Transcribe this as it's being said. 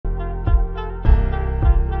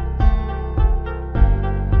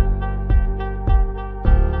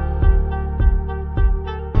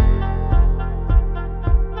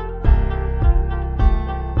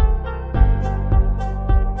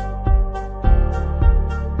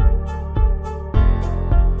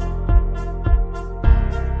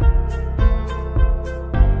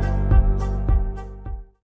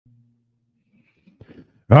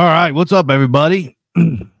All right, what's up, everybody?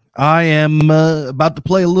 I am about to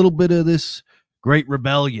play a little bit of this Great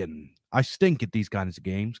Rebellion. I stink at these kinds of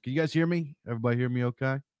games. Can you guys hear me? Everybody hear me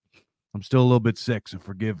okay? I'm still a little bit sick, so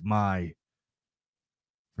forgive my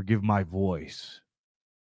voice.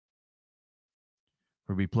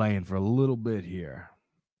 We'll be playing for a little bit here.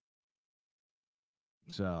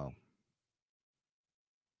 So,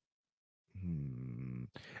 and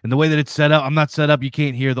the way that it's set up, I'm not set up, you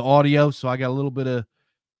can't hear the audio, so I got a little bit of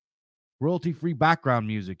royalty-free background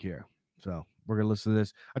music here. So we're going to listen to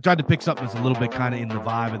this. I tried to pick something that's a little bit kind of in the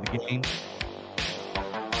vibe of the game.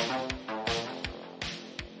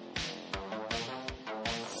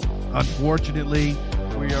 Unfortunately,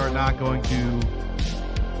 we are not going to...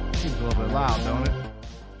 Seems a little bit loud, don't it?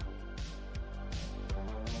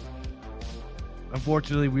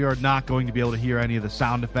 Unfortunately, we are not going to be able to hear any of the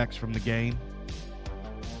sound effects from the game.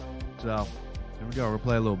 So, here we go. We'll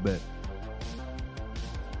play a little bit.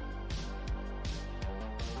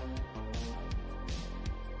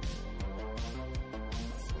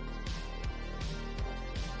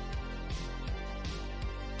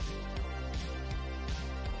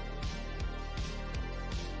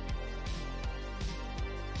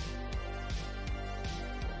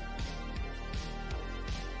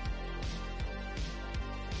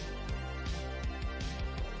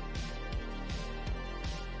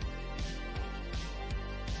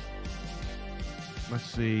 Let's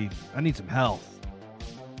see. I need some health.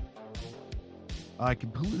 I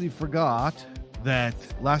completely forgot that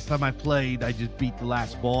last time I played, I just beat the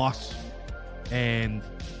last boss, and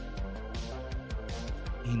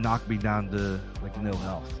he knocked me down to like no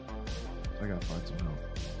health. So I gotta find some health.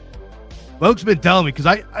 Folks been telling me because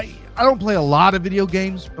I don't play a lot of video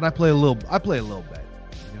games, but I play a little bit.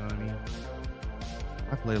 You know what I mean?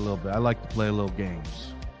 I play a little bit. I like to play a little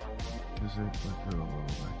games. Is it?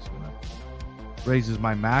 Raises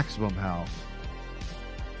my maximum health.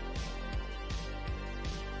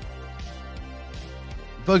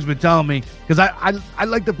 Folks been telling me, because I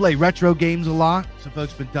like to play retro games a lot, so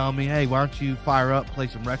folks been telling me, hey, why don't you fire up, play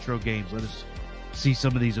some retro games? Let us see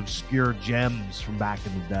some of these obscure gems from back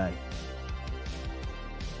in the day.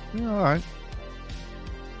 Yeah, all right.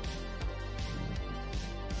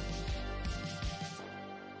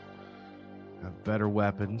 Have better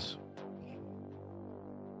weapons.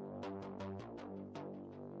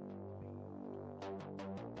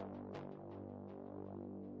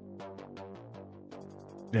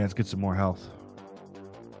 Yeah, let's get some more health.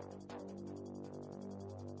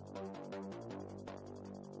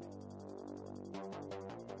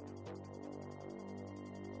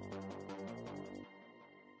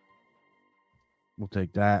 We'll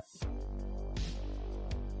take that.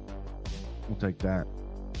 We'll take that.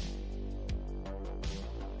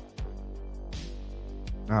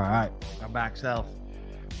 All right. I'm back south.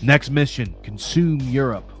 Next mission, consume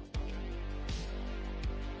Europe.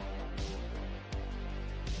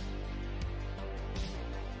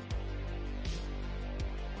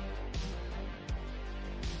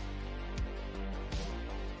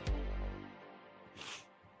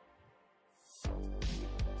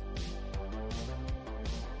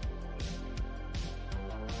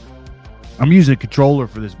 I'm using a controller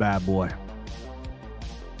for this bad boy.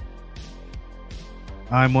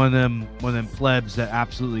 I'm one of them plebs that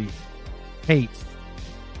absolutely hates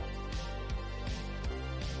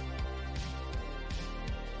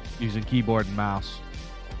using keyboard and mouse.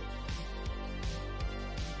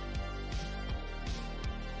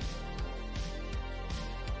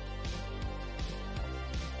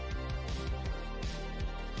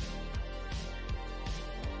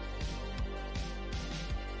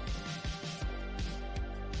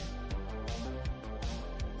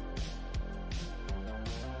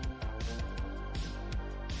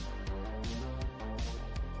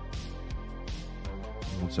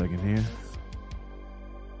 One second here.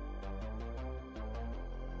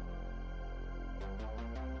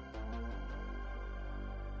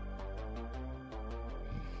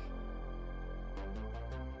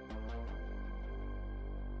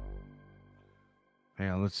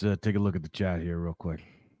 Hang on, let's take a look at the chat here real quick.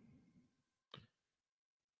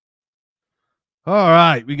 All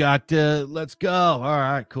right, we got, let's go. All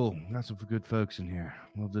right, cool. Got some good folks in here.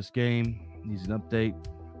 Love this game. Needs an update.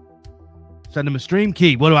 Send them a stream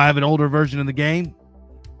key. What do I have, an older version of the game?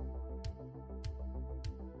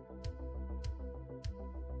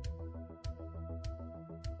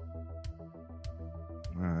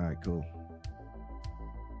 All right, cool.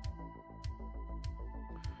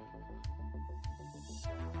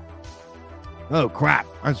 Oh, crap.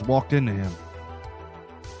 I just walked into him.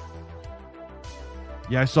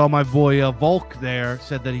 Yeah, I saw my boy Volk there.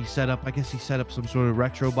 Said that he set up. I guess he set up some sort of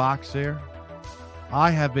retro box there.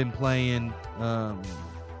 I have been playing. I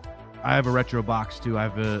have a retro box too. I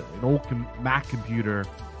have an old Mac computer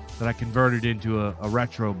that I converted into a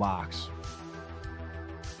retro box.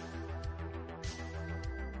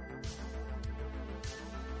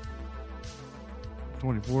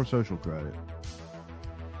 $24 social credit.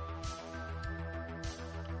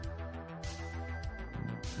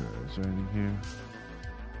 Okay, is there anything here?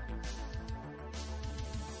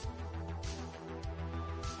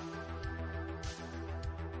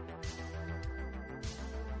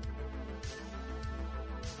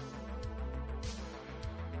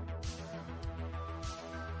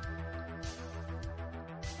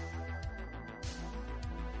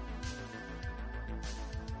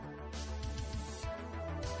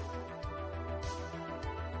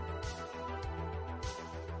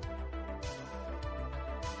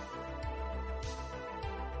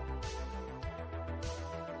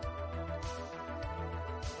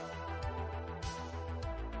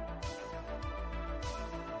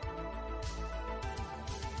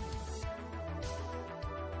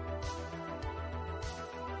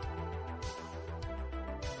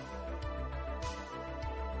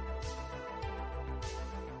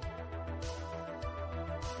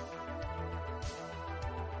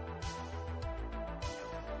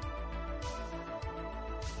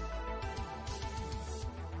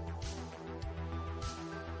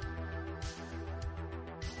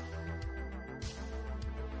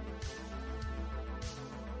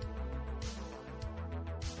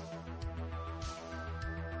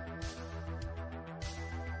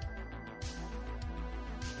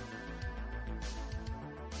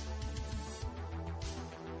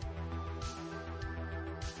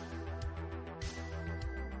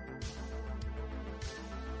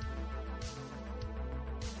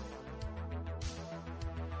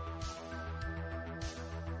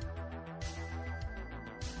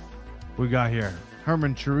 We got here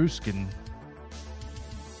Herman Cheruskin.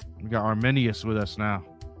 We got Arminius with us now.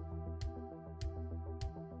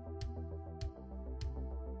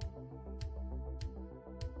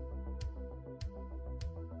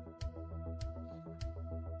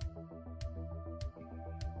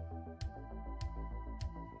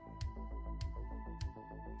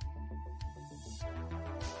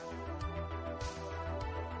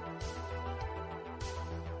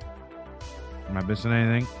 Am I missing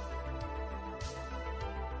anything?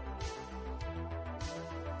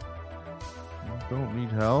 Don't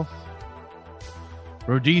need health.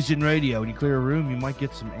 Rhodesian radio. When you clear a room, you might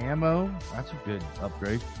get some ammo. That's a good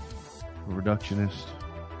upgrade. A reductionist.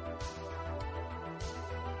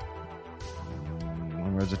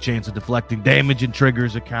 There's a chance of deflecting damage and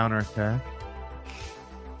triggers a counterattack.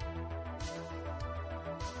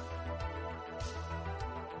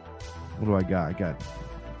 What do I got?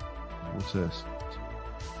 What's this?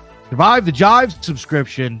 Survive the Jive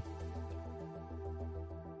subscription.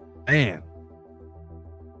 Man.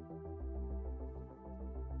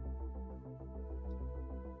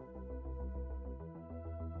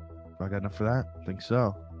 I got enough for that? I think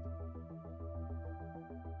so.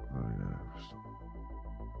 Oh, yeah.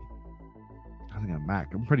 I think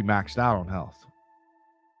I'm pretty maxed out on health.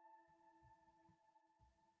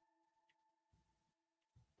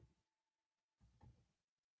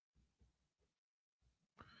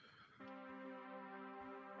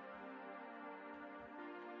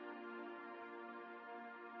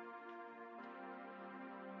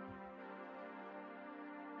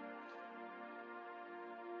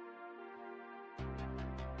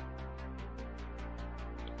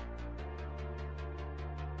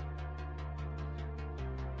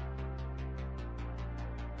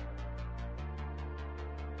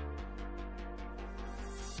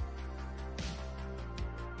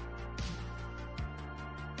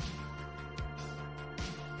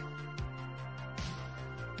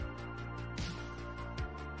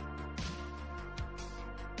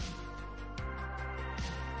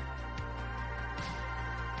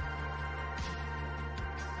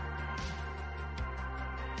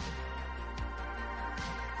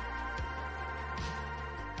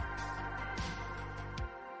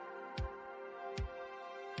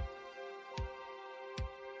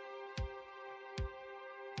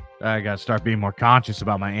 I got to start being more conscious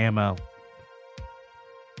about my ammo.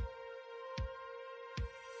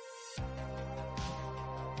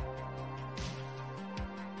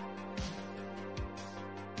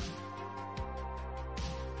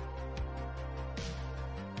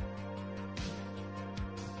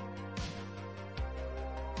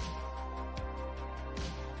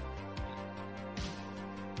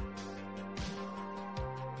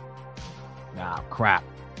 Ah, crap.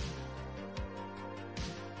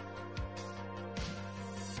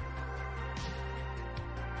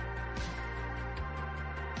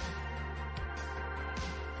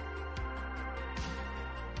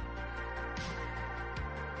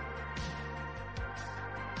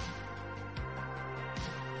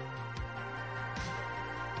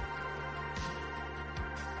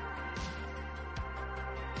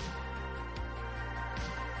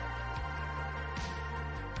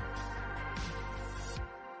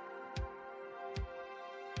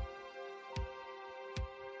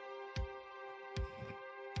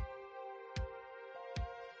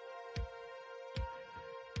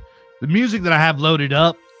 The music that I have loaded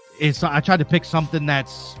up is, I tried to pick something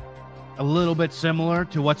that's a little bit similar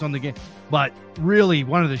to what's on the game, but really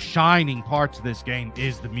one of the shining parts of this game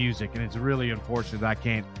is the music, and it's really unfortunate that I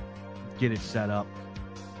can't get it set up.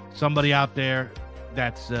 Somebody out there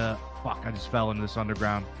that's, fuck, I just fell into this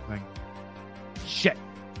underground thing. Shit.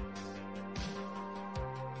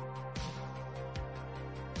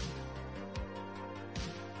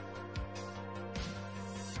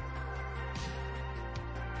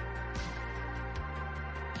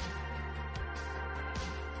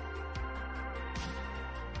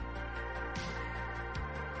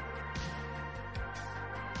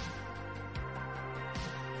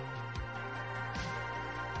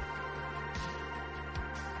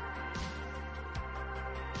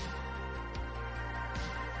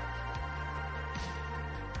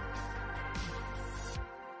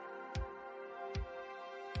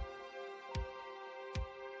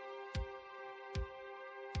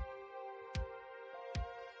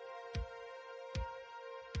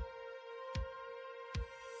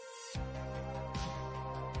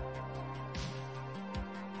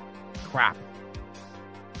 Crap.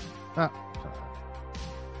 Ah, sorry.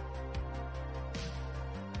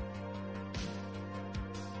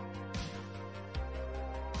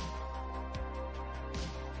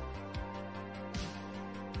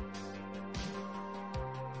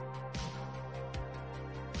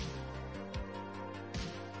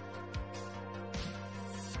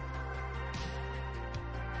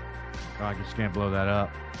 Oh, I just can't blow that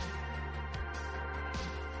up.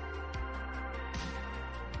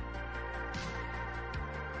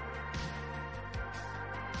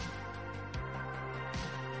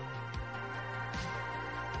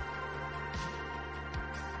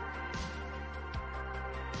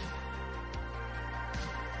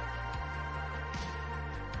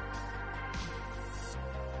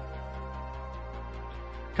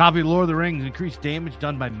 Copy of Lord of the Rings, increased damage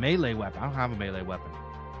done by melee weapon. I don't have a melee weapon.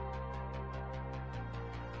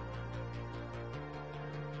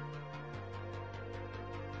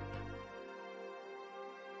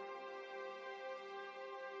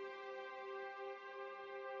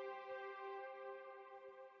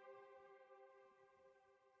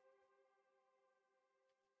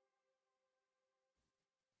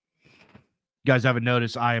 You guys haven't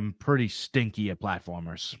noticed, I am pretty stinky at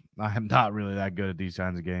platformers. I am not really that good at these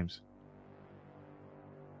kinds of games.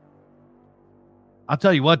 I'll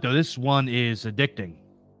tell you what, though, this one is addicting.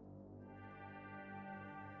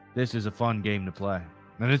 This is a fun game to play.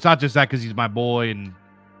 And it's not just that because he's my boy and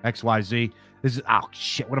XYZ. This is, oh,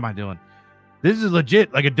 shit, what am I doing? This is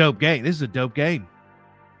legit like a dope game. This is a dope game.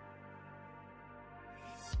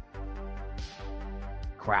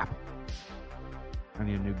 Crap. I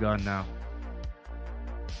need a new gun now.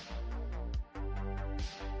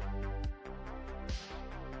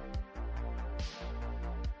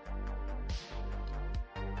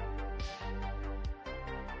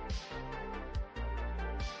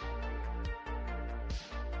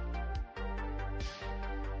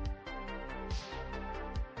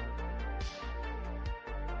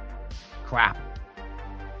 Crap.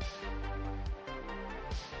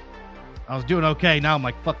 I was doing okay. Now I'm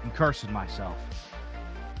like fucking cursing myself.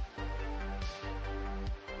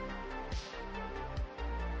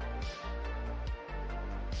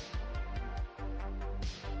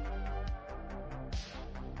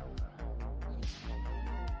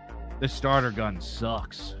 This starter gun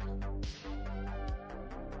sucks.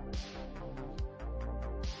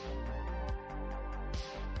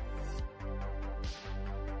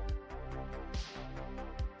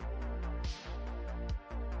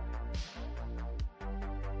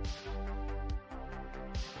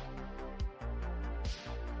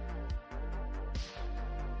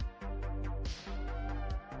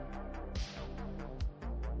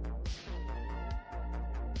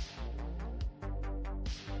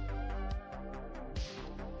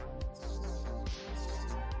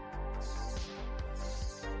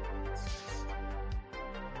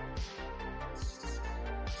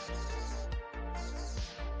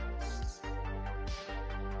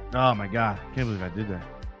 Oh my god, I can't believe I did that.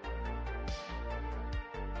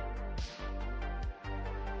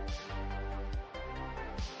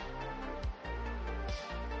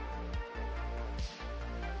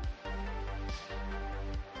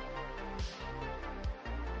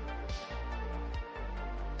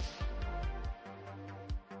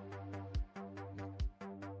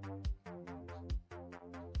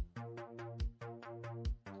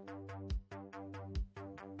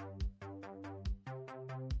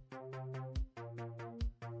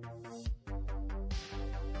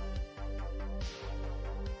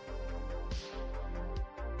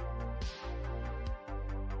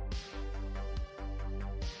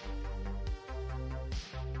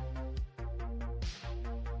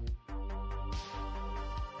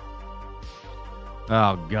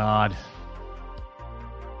 Oh, God.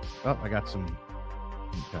 Oh, I got some.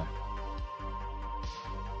 Okay.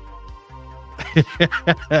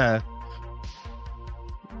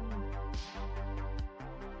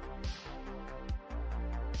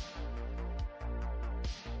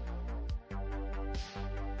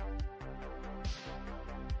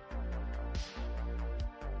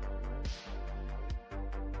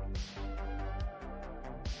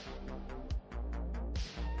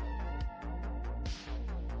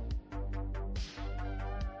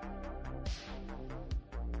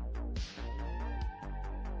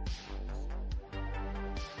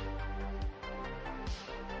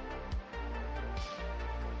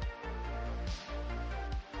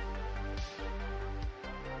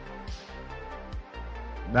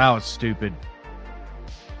 That was stupid.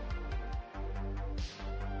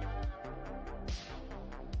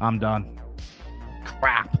 I'm done.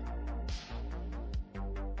 Crap.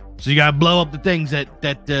 So you gotta blow up the things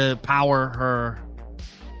that power her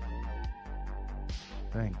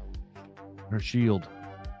thing, her shield.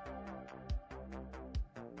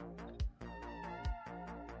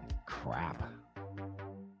 Crap.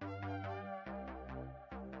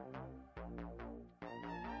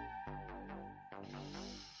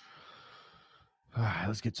 All right,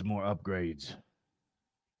 let's get some more upgrades.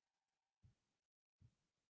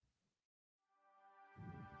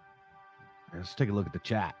 Let's take a look at the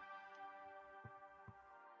chat.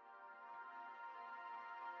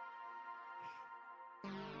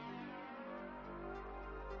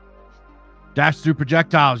 Dash through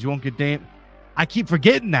projectiles. You won't get damn. I keep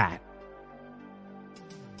forgetting that.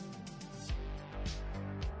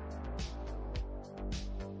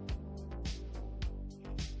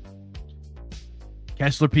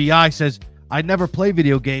 Kessler PI says, I never play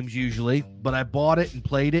video games usually, but I bought it and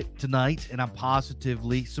played it tonight, and I'm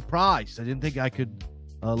positively surprised. I didn't think I could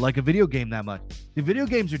like a video game that much. The video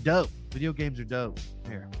games are dope. Video games are dope.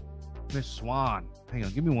 Here, Miss Swan. Hang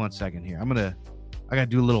on, give me 1 second here. I gotta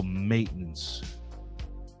do a little maintenance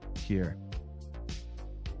here.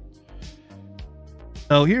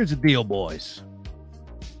 So here's the deal, boys.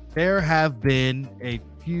 There have been a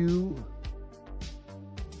few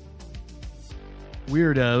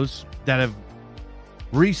weirdos that have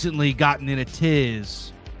recently gotten in a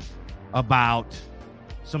tiz about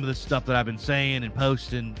some of the stuff that I've been saying and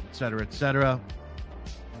posting, et cetera, et cetera.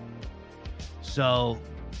 So,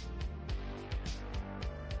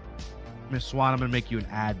 Miss Swan, I'm going to make you an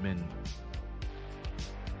admin.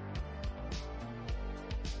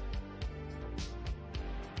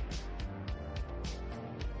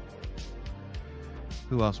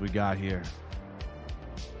 Who else we got here?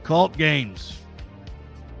 Cult Games.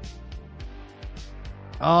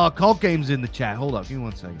 Oh, Cult Games in the chat. Hold up. Give me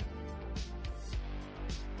 1 second.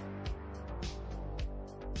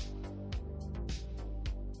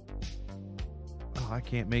 Oh, I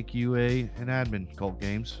can't make you an admin, Cult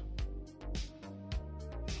Games.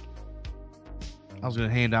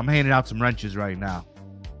 I'm handing out some wrenches right now.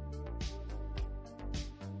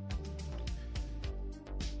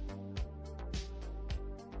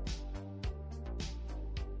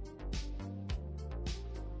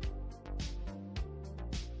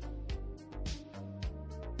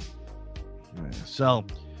 So,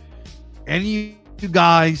 any of you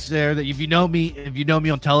guys there that if you know me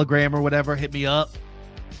on Telegram or whatever, hit me up,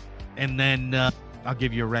 and then I'll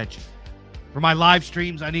give you a wrench. For my live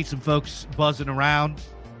streams, I need some folks buzzing around.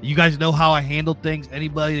 You guys know how I handle things.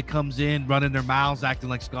 Anybody that comes in running their mouths, acting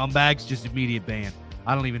like scumbags, just immediate ban.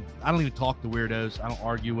 I don't even talk to weirdos. I don't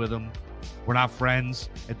argue with them. We're not friends.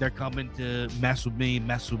 If they're coming to mess with me,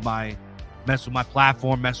 mess with my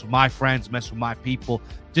platform, mess with my friends, mess with my people,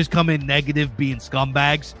 just come in negative, being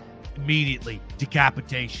scumbags, immediately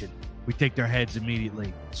decapitation. We take their heads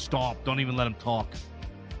immediately. Stomp. Don't even let them talk.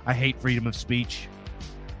 I hate freedom of speech.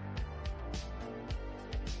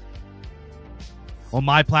 On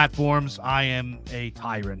my platforms, I am a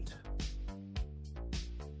tyrant.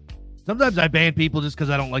 Sometimes I ban people just because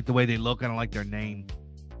I don't like the way they look. I don't like their name.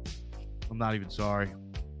 I'm not even sorry.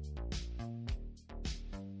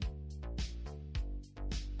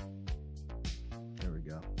 There we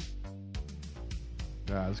go.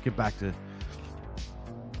 All right, let's get back to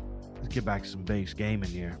some base gaming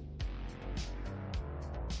here.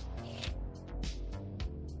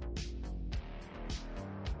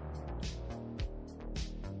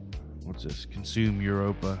 What's this? Consume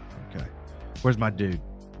Europa. Okay. Where's my dude?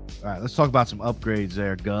 All right, let's talk about some upgrades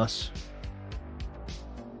there, Gus.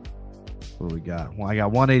 What do we got? Well, I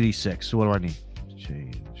got 186. So what do I need?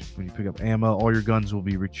 Change. When you pick up ammo, all your guns will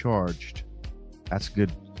be recharged. That's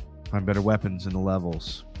good. Find better weapons in the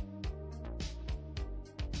levels.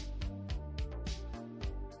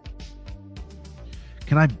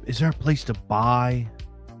 Is there a place to buy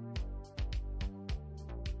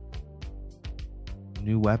a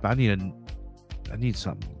new weapon? I need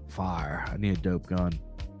something fire. I need a dope gun.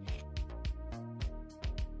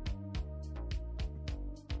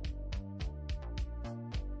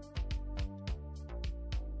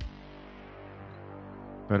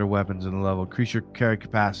 Better weapons in the level. Increase your carry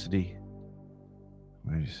capacity.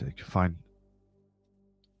 What did you say? Fine.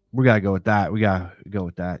 We gotta go with that. We gotta go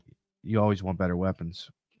with that. You always want better weapons.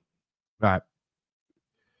 All right.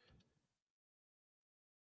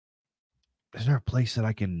 Is there a place that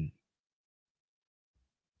I can...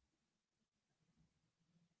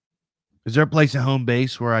 Is there a place at home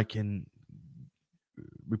base where I can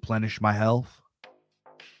replenish my health?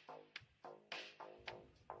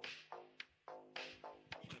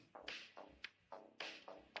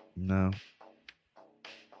 No.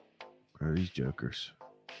 What are these jokers?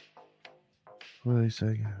 What are they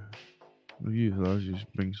saying? You allows you to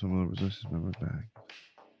bring some of the resistance member back.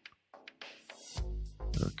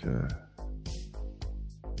 Okay.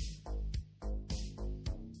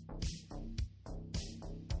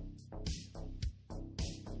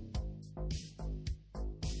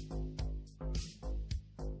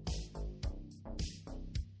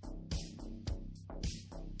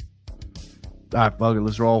 All right, bug it.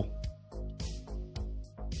 Let's roll.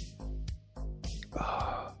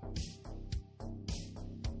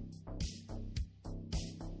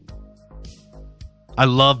 I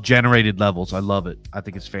love generated levels. I love it. I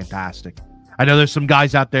think it's fantastic. I know there's some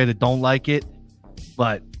guys out there that don't like it,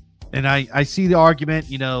 but, and I see the argument,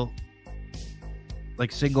 you know,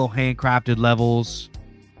 like single handcrafted levels,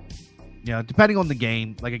 you know, depending on the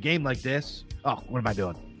game. Like a game like this. Oh, what am I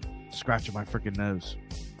doing? Scratching my freaking nose.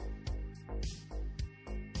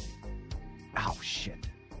 Oh, shit.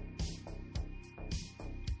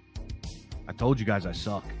 I told you guys I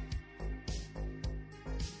suck.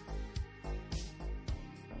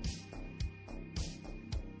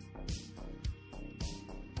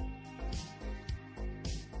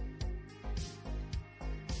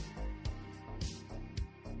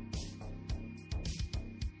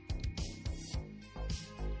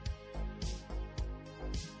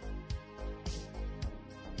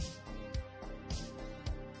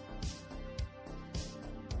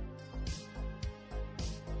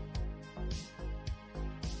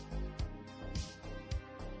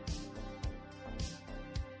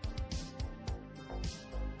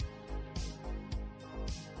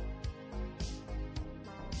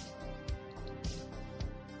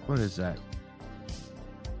 What is that?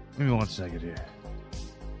 Give me 1 second here.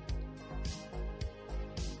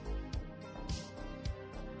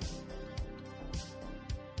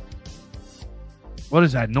 What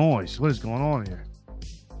is that noise? What is going on here?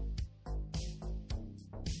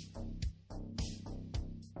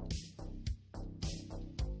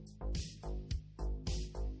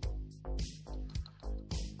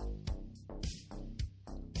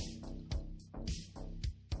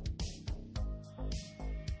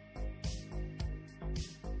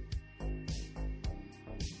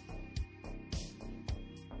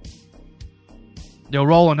 Yo,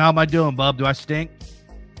 Roland, how am I doing, bub? Do I stink?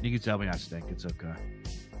 You can tell me I stink. It's okay.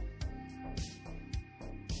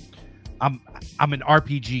 I'm an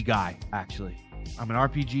RPG guy, actually. I'm an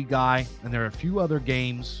RPG guy, and there are a few other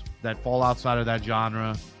games that fall outside of that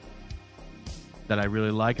genre that I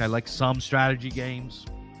really like. I like some strategy games.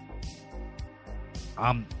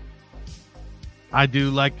 I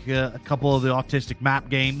do like a couple of the autistic map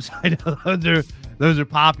games. I know those are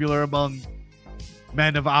popular among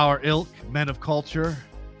men of our ilk, men of culture,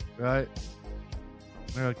 right?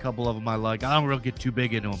 There are a couple of them I like. I don't really get too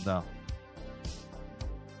big into them, though.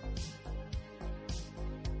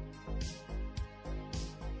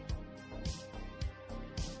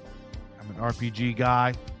 I'm an RPG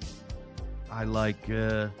guy. I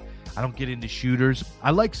I don't get into shooters.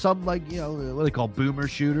 I like some, like, you know, what they call boomer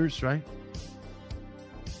shooters, right?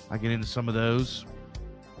 I get into some of those.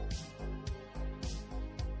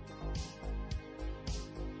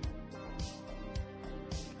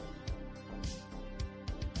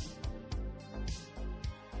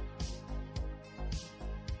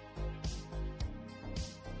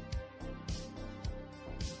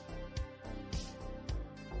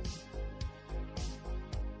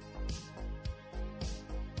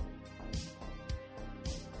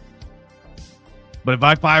 But if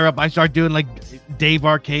I fire up, I start doing like Dave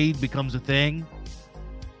Arcade becomes a thing.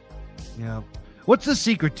 You know, what's the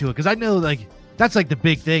secret to it? Because I know like that's like the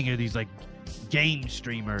big thing are these like game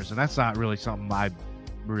streamers, and that's not really something I'd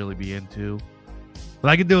really be into. But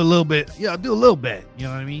I can do a little bit. Yeah, I'll do a little bit. You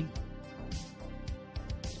know what I mean?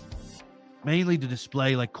 Mainly to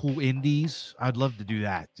display like cool indies. I'd love to do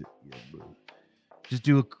that. Just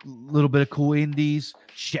do a little bit of cool indies.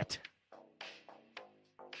 Shit.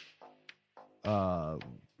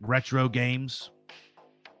 Retro games,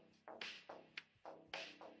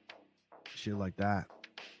 shit like that.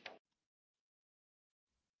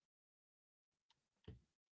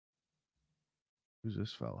 Who's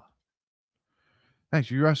this fella? Thanks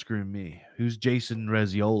for rescuing me. Who's Jason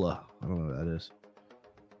Reziola? I don't know who that is.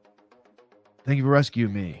 Thank you for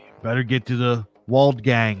rescuing me. Better get to the Walled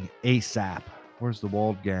Gang ASAP. Where's the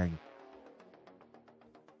Walled Gang?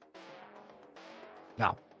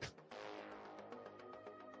 Now.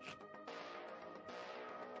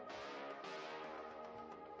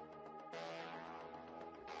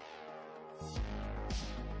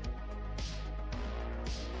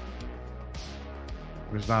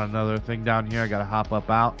 There's not another thing down here. I gotta hop up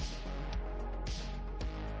out.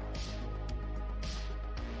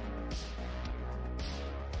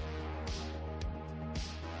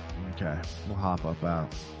 Okay, we'll hop up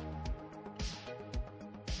out.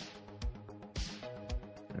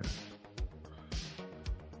 There.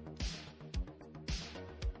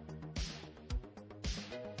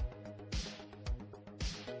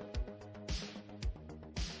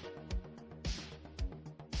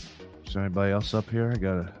 Is there anybody else up here? I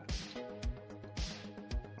gotta.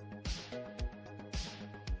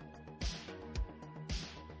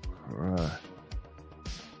 Alright.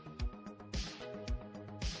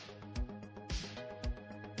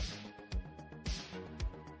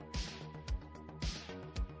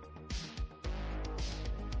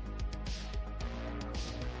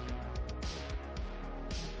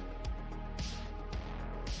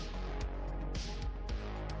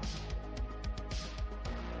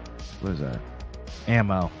 What is that?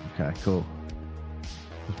 Ammo. Okay, cool.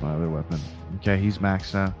 That's my other weapon. Okay, he's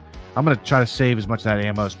maxed out. I'm going to try to save as much of that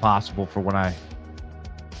ammo as possible for when I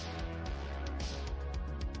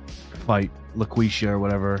fight LaQuisha or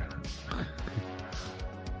whatever.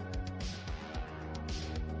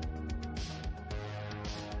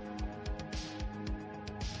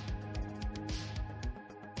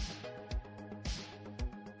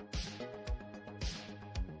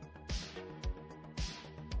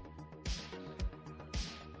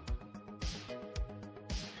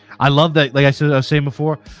 I love that, like I was saying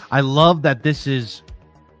before, I love that this is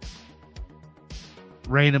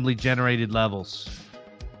randomly generated levels.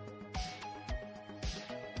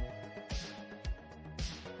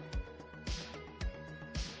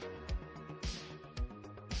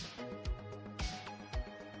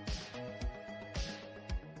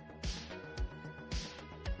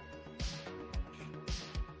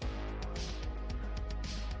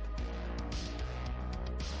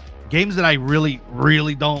 Games that I really,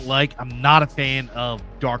 really don't like. I'm not a fan of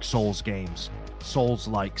Dark Souls games.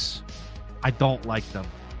 Souls-likes. I don't like them.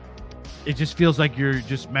 It just feels like you're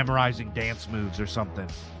just memorizing dance moves or something.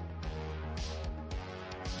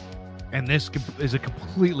 And this is a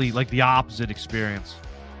completely, like, the opposite experience.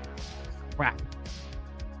 Crap.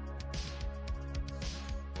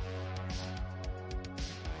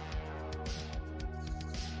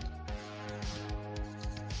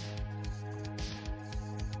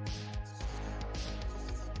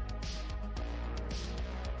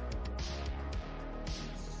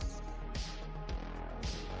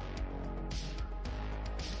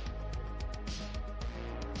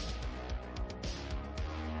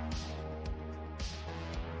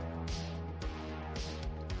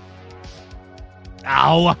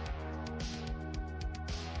 Ow!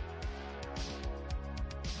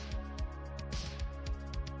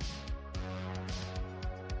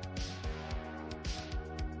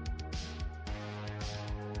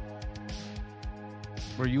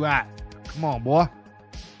 Where you at? Come on, boy.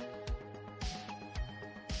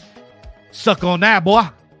 Suck on that, boy.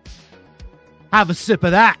 Have a sip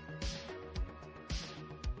of that.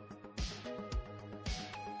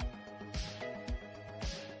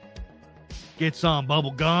 Get some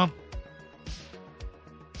bubble gum.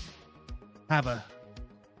 Have a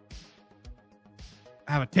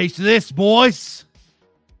taste of this, boys.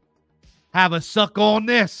 Have a suck on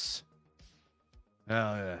this.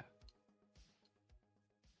 Hell yeah.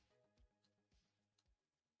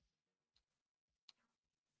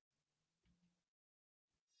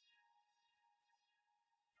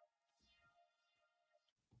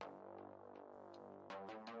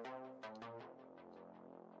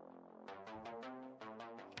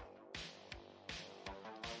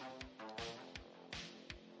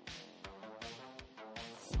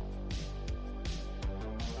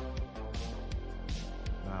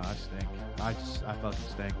 I stink. I fucking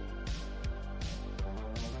stink.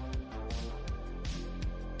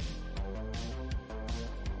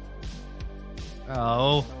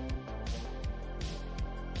 Oh.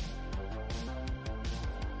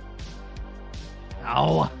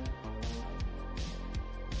 Ow.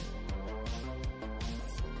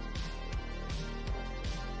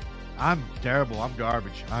 I'm terrible. I'm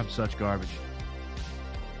garbage. I'm such garbage.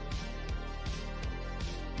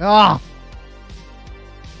 Ah.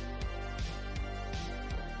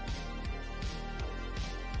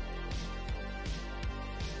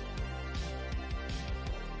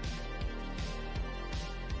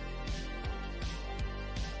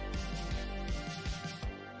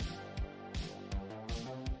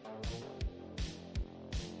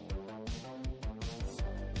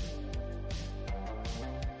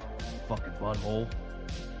 Fucking butthole.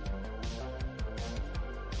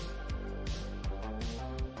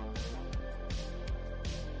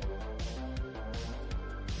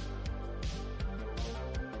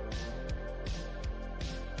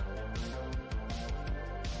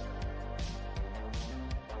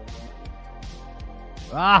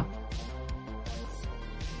 Ah!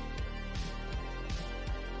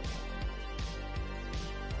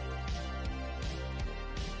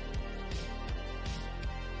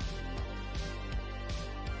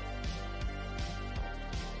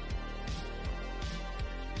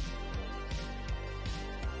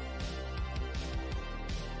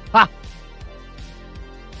 Ha!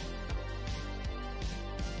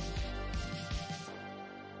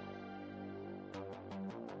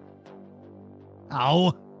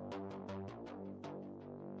 Ow!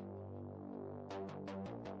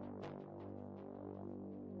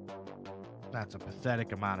 That's a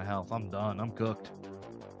pathetic amount of health. I'm done. I'm cooked.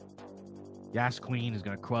 Yas Queen is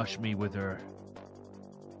gonna crush me with her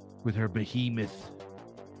behemoth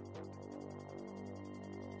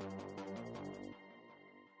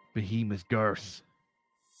girth.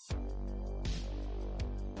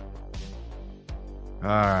 All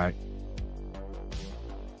right.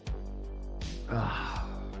 All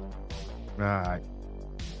right.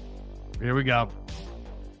 Here we go.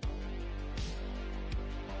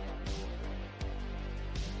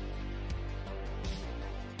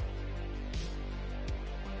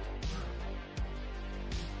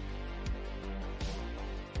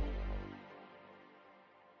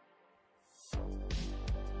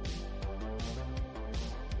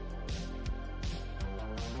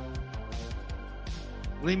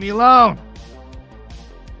 Leave me alone.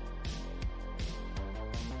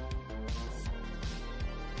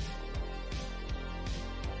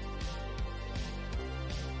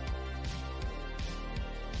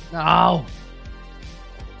 No.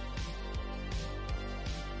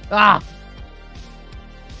 Ah.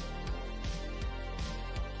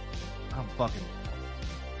 I'm fucking.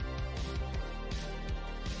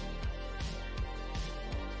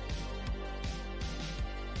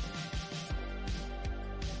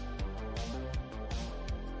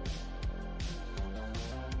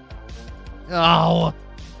 Oh,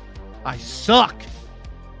 I suck.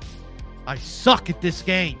 I suck at this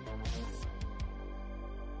game.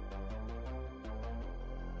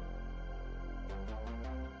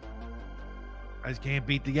 I just can't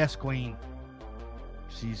beat the Yes Queen.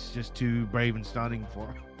 She's just too brave and stunning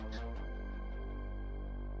for me.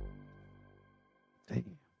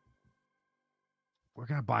 Damn. Where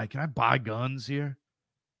can I buy? Can I buy guns here?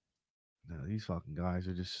 No, these fucking guys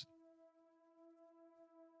are just.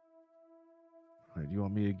 Right, do you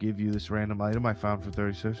want me to give you this random item I found for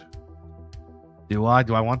 36? Do I?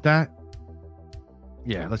 Do I want that?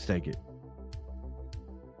 Yeah, let's take it.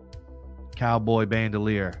 Cowboy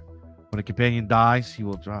Bandolier. When a companion dies, he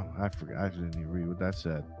will drop. I forgot. I didn't even read what that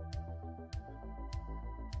said.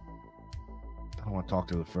 I don't want to talk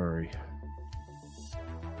to the furry.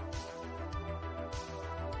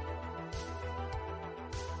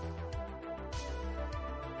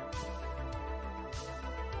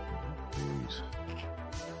 Jeez.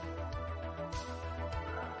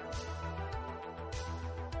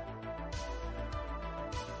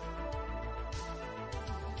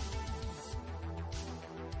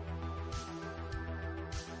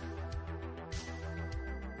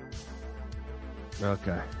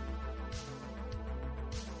 Okay.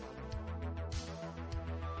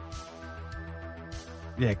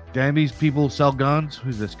 Yeah, damn, these people sell guns.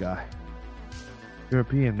 Who's this guy?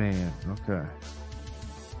 European man. Okay.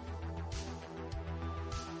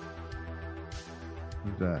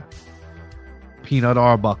 Who's that? Peanut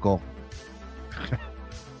Arbuckle.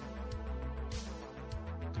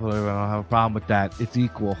 Whatever, I don't have a problem with that. It's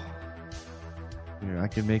equal. Here, I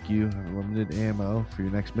can make you limited ammo for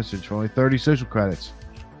your next message for only 30 social credits.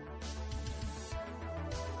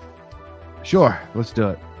 Sure, let's do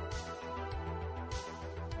it.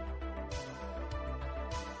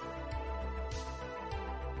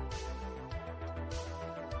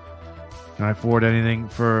 Can I afford anything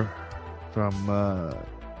from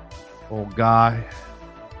old guy?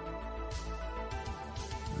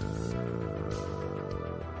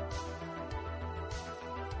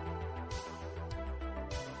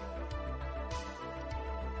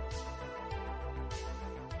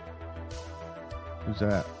 Who's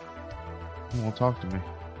that? He won't talk to me.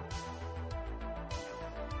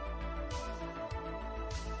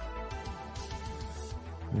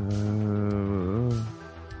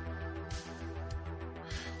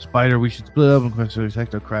 Spider, we should split up and consider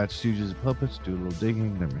technocrats, stooges, and puppets. Do a little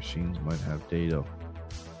digging. Their machines might have data.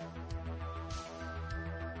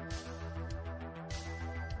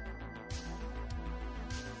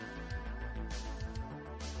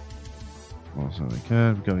 Also, they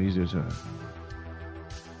can become easier to.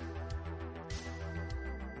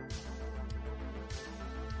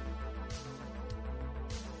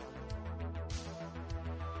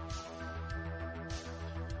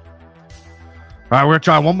 All right, we're going to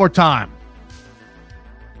try one more time.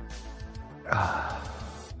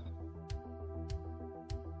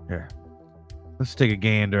 Here. Let's take a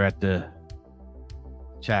gander at the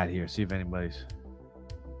chat here. See if anybody's...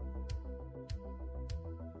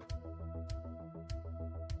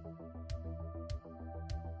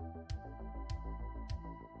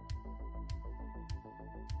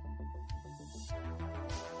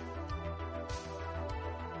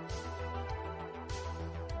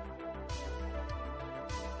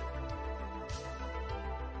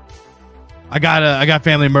 I got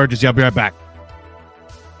family emergency. I'll be right back.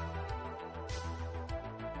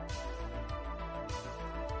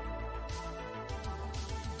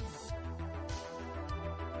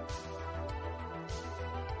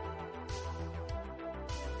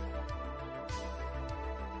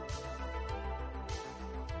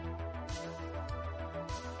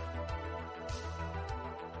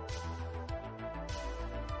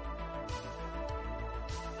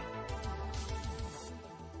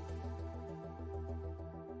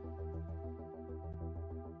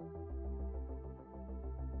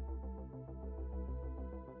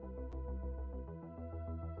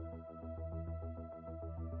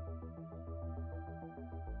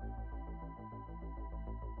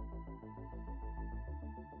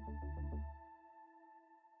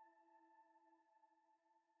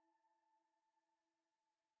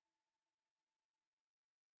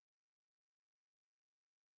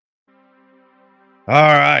 All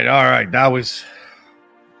right. That was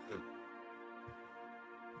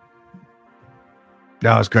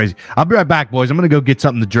crazy. I'll be right back, boys. I'm going to go get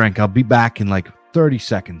something to drink. I'll be back in like 30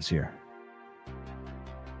 seconds here.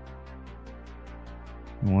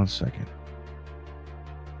 1 second.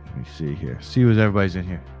 Let me see here. See what everybody's in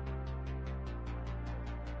here.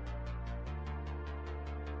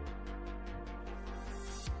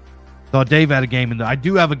 Thought Dave had a game I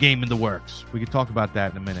do have a game in the works. We can talk about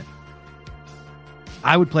that in a minute.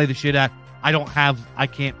 I would play the shit out. I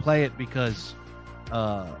can't play it because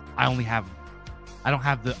I don't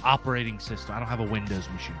have the operating system. I don't have a Windows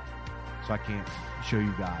machine. So I can't show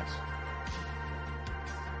you guys.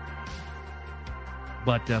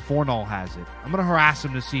 But Fornall has it. I'm going to harass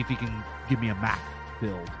him to see if he can give me a Mac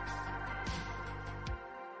build.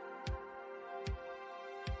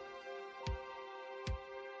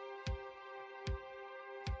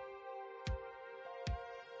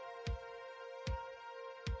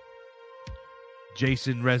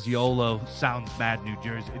 Jason Rezziolo sounds mad, New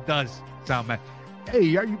Jersey. It does sound mad.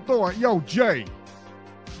 Hey, how you doing? Yo, Jay,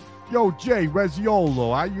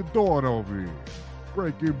 Rezziolo, how you doing over here?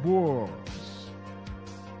 Breaking balls.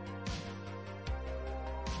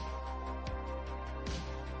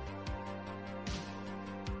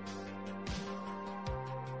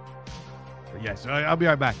 Yes, I'll be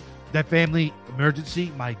right back. That family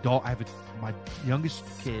emergency, my youngest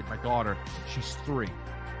kid, my daughter, she's 3,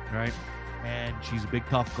 right? And she's a big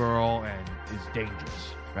tough girl and is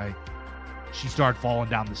dangerous, right? She started falling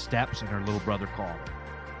down the steps and her little brother called her.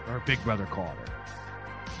 Or her big brother called her.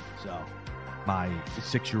 So my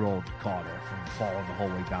 6-year-old caught her from falling the whole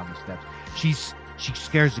way down the steps. She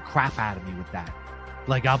scares the crap out of me with that.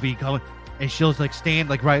 Like, I'll be going, and she'll like stand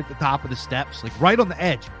like right at the top of the steps, like right on the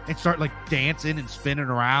edge, and start like dancing and spinning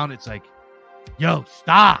around. It's like, yo,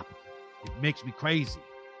 stop. It makes me crazy.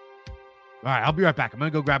 All right, I'll be right back. I'm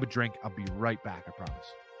going to go grab a drink. I'll be right back, I promise.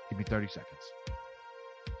 Give me 30 seconds.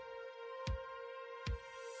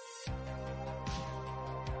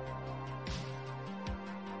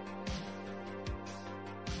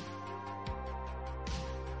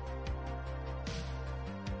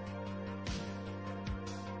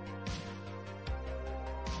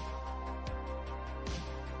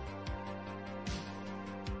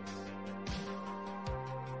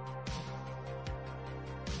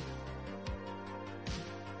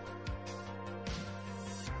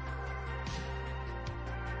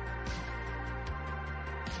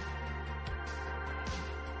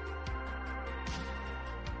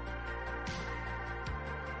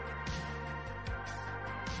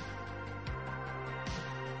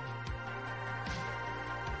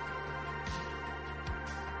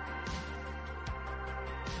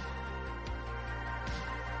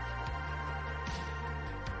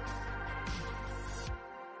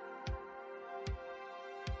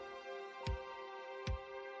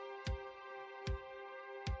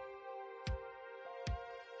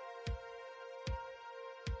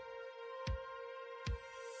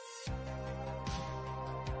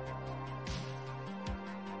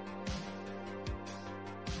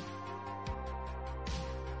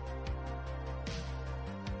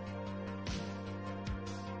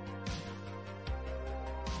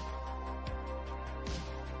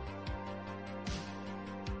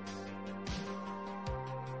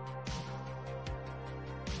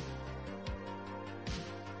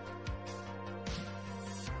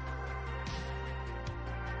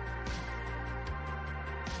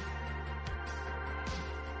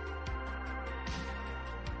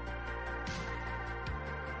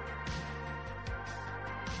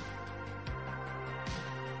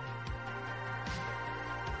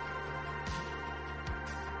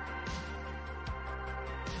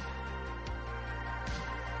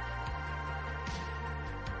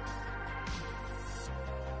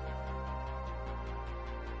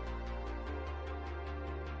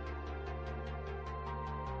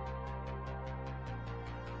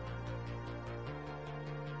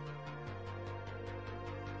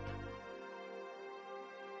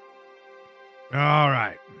 All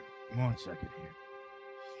right. 1 second here.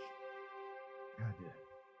 I did.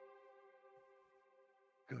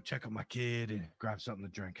 Go check on my kid and grab something to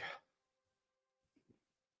drink.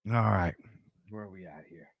 All right. Where are we at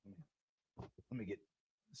here? Let me get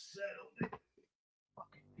settled.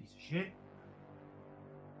 Fucking piece of shit.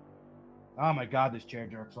 Oh my God, this chair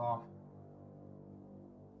jerks off.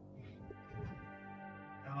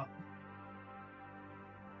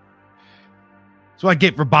 That's what I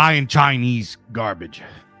get for buying Chinese garbage.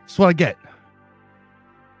 That's what I get.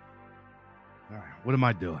 All right, what am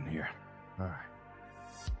I doing here? All right.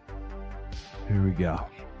 Here we go.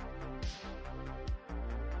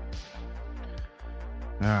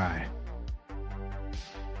 All right.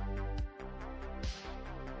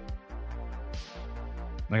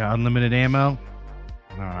 I got unlimited ammo.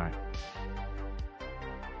 All right.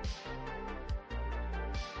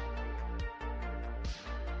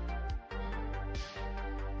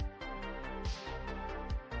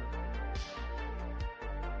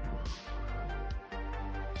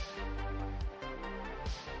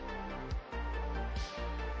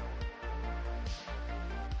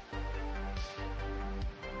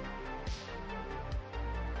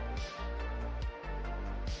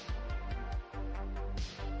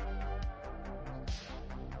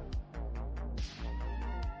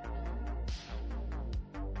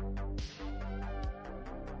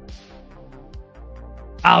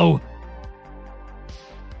 Ow.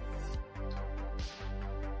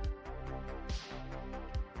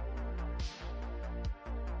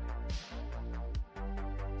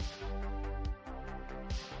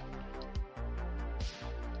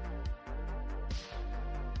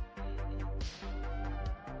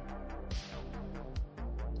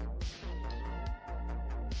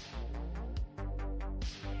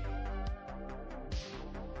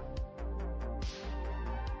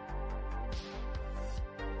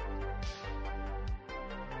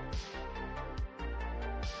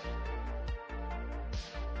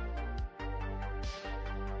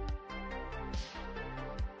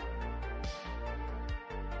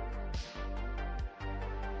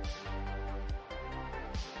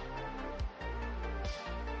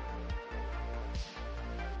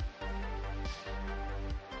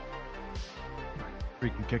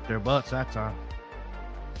 Freaking kick their butts that time.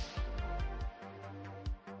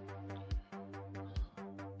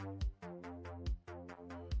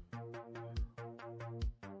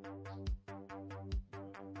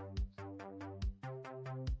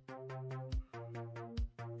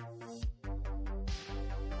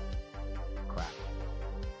 Crap.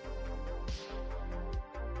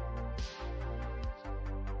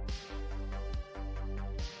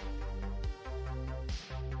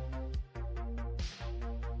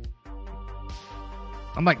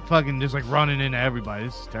 I'm like fucking just like running into everybody.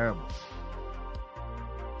 This is terrible.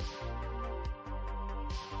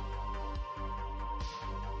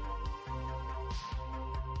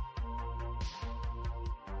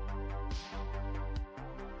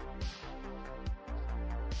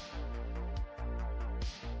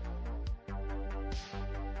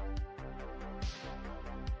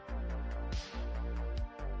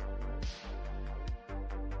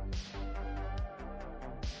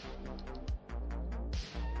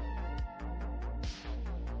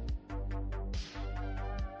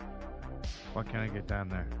 Why can't I get down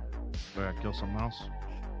there? Do I kill someone else?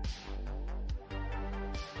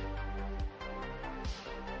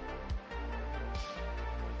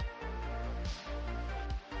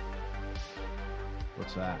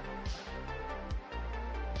 What's that?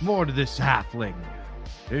 More to this halfling.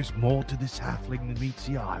 There's more to this halfling than meets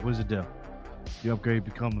the eye. What does it do? The upgrade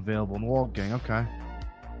become available in the Wall Gang. Okay.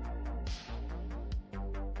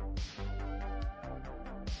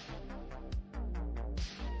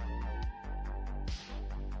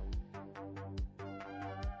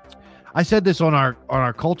 I said this on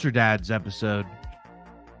our Culture Dads episode.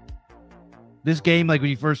 This game, like when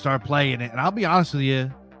you first start playing it, and I'll be honest with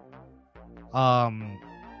you,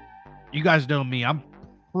 you guys know me. I'm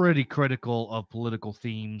pretty critical of political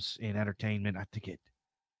themes in entertainment. I think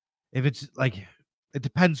if it's like, it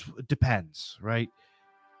depends, right?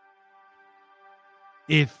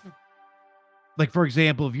 If, like, for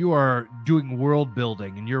example, if you are doing world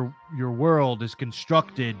building and your world is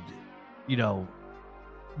constructed, you know,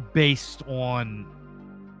 based on,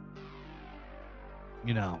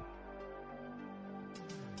 you know,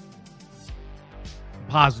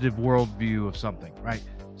 positive worldview of something, right?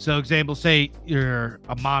 So, example, say you're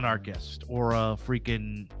a monarchist or a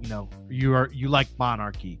freaking, you know, you like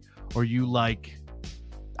monarchy, or you like,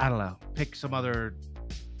 I don't know, pick some other,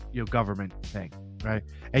 you know, government thing, right?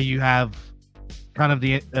 And you have kind of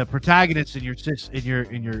the protagonists in your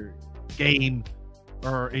game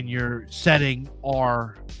or in your setting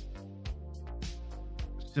are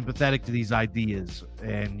sympathetic to these ideas,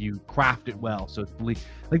 and you craft it well, so it's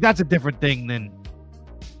like that's a different thing than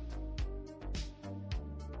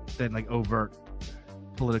like overt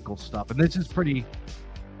political stuff, and this is pretty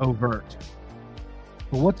overt.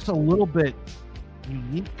 But what's a little bit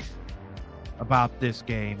unique about this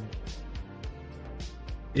game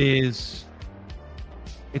is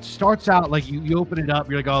it starts out like you open it up,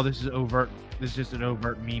 you're like, oh, this is overt. This is just an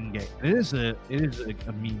overt meme game. It is a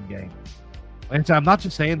meme game. Like I said, I'm not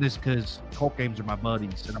just saying this because cult games are my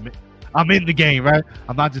buddies and I'm in the game, right?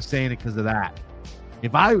 I'm not just saying it because of that.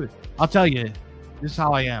 I'll tell you, this is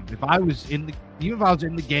how I am. If I was in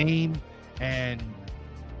the game and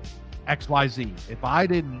XYZ, if I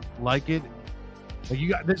didn't like it,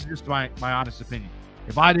 like this is just my honest opinion.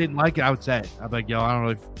 If I didn't like it, I would say it. I'd be like, yo, I don't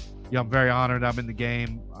really, I'm very honored I'm in the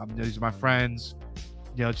game. These are my friends.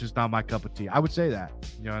 You know, it's just not my cup of tea. I would say that.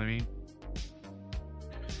 You know what I mean?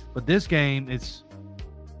 But this game,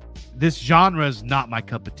 this genre is not my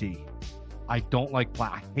cup of tea. I don't like,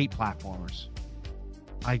 I hate platformers.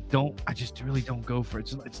 I just really don't go for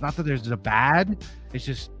it. It's not that there's a bad, it's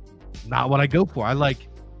just not what I go for. I like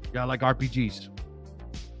RPGs.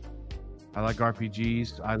 I like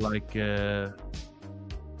RPGs. I like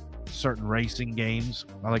certain racing games.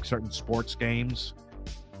 I like certain sports games.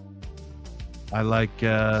 I like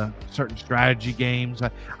certain strategy games.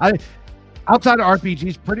 I outside of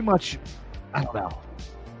RPGs, pretty much, I don't know.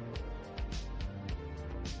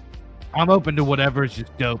 I'm open to whatever is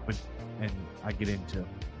just dope and I get into.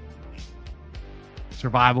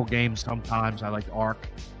 Survival games sometimes. I like Ark,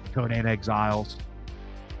 Conan Exiles.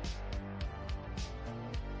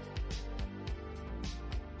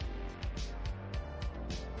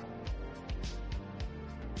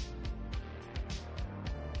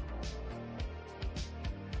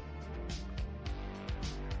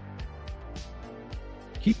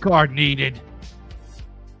 Key card needed.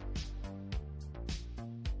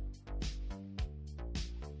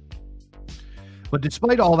 But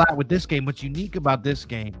despite all that with this game, what's unique about this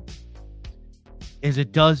game is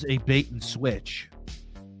it does a bait and switch.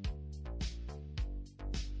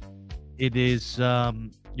 It is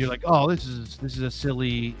You're like, oh, this is a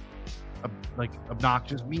silly, like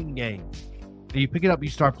obnoxious meme game. And you pick it up, you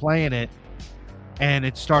start playing it, and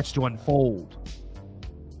it starts to unfold.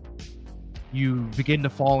 You begin to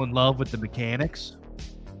fall in love with the mechanics,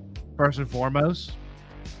 first and foremost,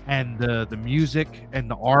 and the music and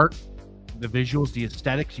the art, the visuals, the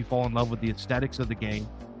aesthetics. You fall in love with the aesthetics of the game.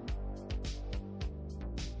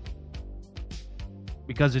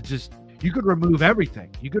 Because it's just, you could remove everything.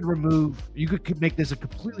 You could make this a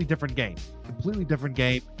completely different game.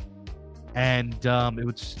 And it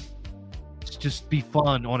would just be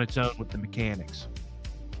fun on its own with the mechanics.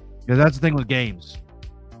 Because that's the thing with games.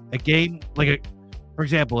 A game, for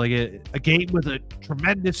example, a game with a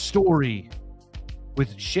tremendous story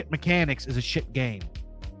with shit mechanics is a shit game.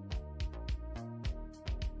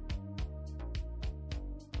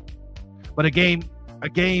 But a game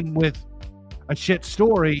with a shit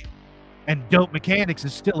story and dope mechanics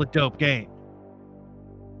is still a dope game.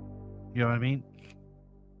 You know what I mean?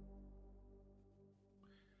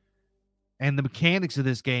 And the mechanics of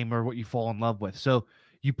this game are what you fall in love with. So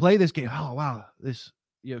you play this game, oh wow, this,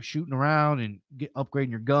 shooting around and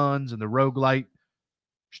upgrading your guns and the roguelite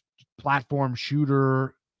platform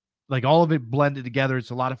shooter, like all of it blended together.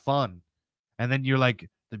 It's a lot of fun. And then you're like,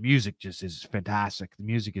 the music just is fantastic. The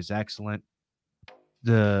music is excellent.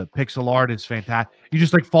 The pixel art is fantastic. You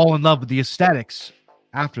just like fall in love with the aesthetics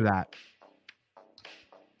after that.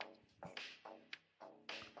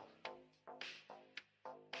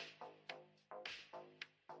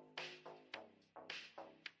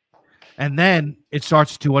 And then it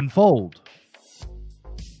starts to unfold.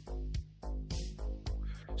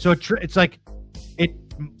 So it's like it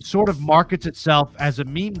sort of markets itself as a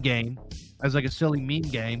meme game, as like a silly meme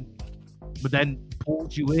game, but then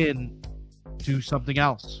pulls you in to something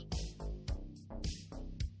else.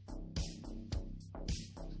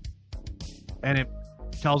 And it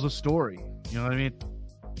tells a story. You know what I mean?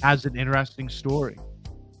 It has an interesting story.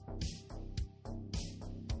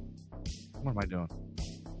 What am I doing?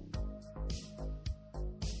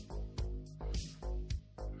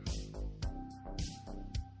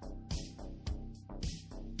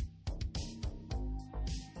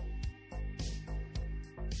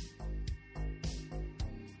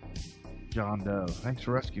 John Doe, thanks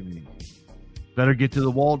for rescuing me. Better get to the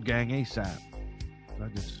Wald gang ASAP. I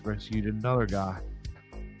just rescued another guy.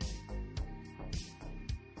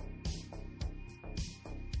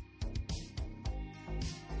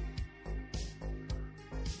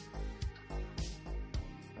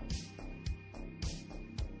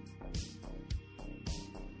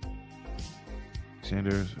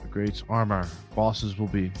 Sanders upgrades armor. Bosses will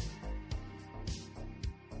be.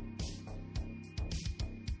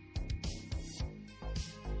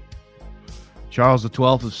 Charles XII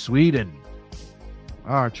of Sweden.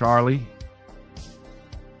 All right, Charlie.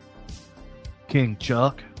 King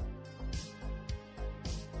Chuck.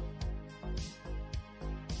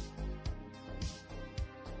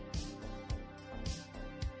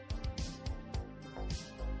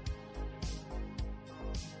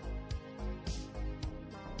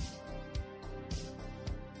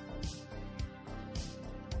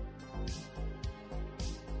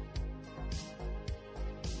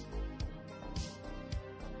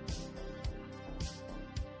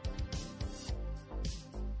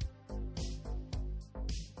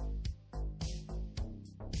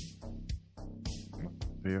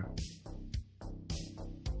 Here.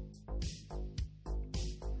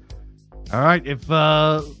 All right, if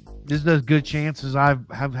this is as good chance as I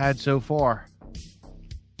have had so far.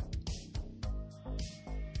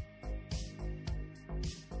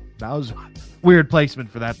 That was weird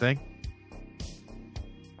placement for that thing.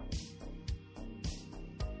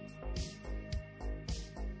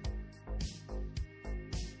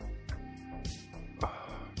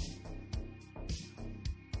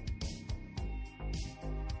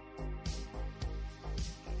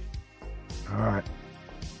 All right.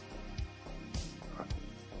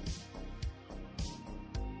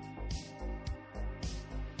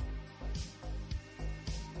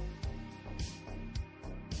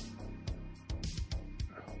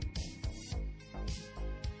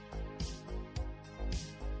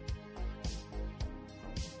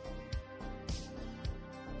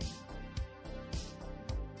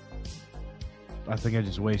 I think I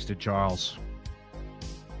just wasted Charles.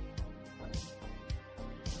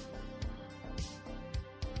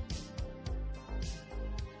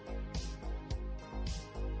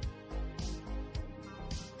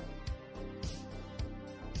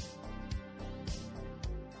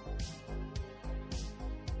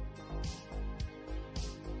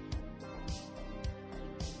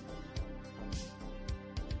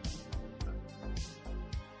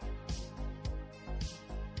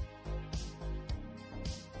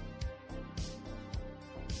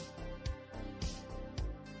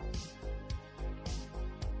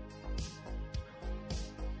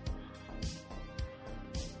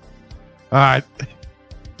 All right.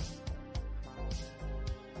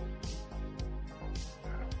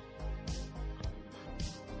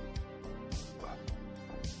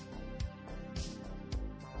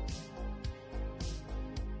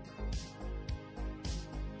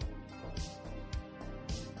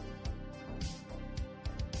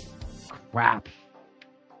 Crap.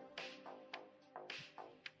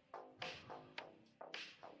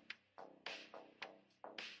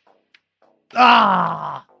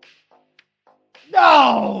 Ah!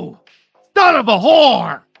 No! Son of a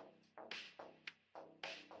whore!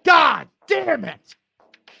 God damn it!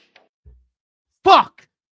 Fuck!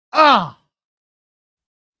 Ah!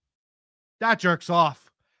 That jerks off.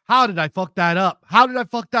 How did I fuck that up? How did I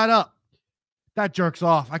fuck that up? That jerks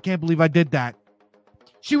off. I can't believe I did that.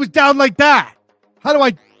 She was down like that. How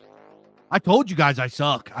do I told you guys I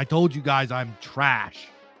suck. I told you guys I'm trash.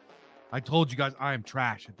 I told you guys I am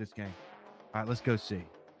trash at this game. All right, let's go see.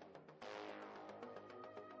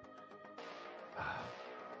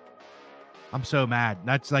 I'm so mad.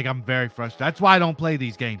 That's like, I'm very frustrated. That's why I don't play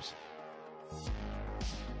these games.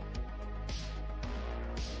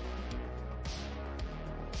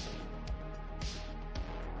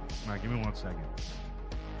 All right, give me 1 second.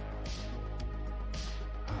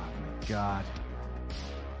 Oh my God.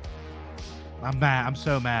 I'm mad. I'm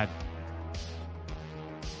so mad.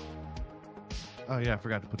 Oh yeah, I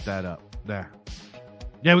forgot to put that up there.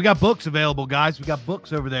 Yeah, we got books available, guys. We got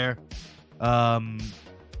books over there.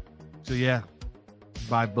 So yeah,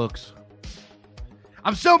 buy books.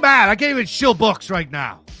 I'm so mad. I can't even shill books right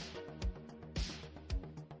now.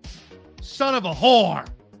 Son of a whore.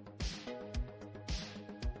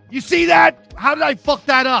 You see that? How did I fuck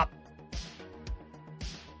that up?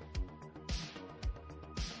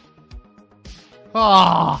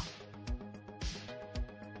 Ah.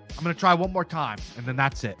 I'm going to try one more time, and then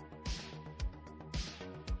that's it.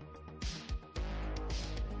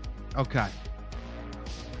 Okay.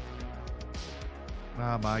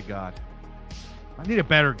 Oh, my God. I need a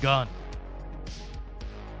better gun.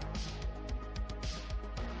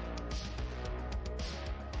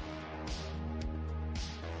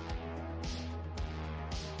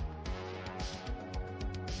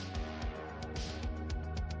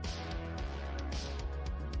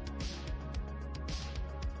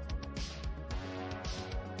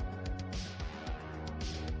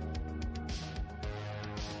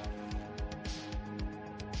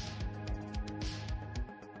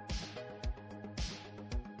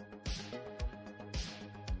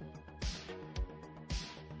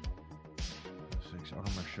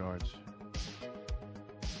 Armor shards.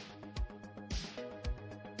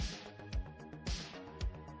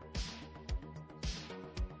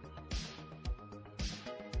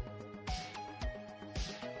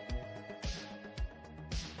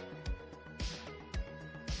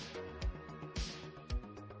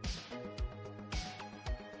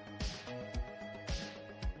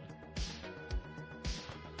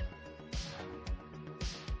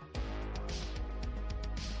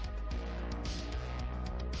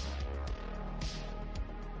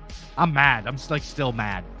 I'm mad. I'm like still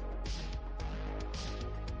mad.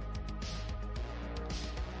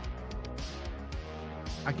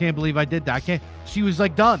 I can't believe I did that. I can't. She was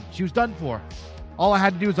like done. She was done for. All I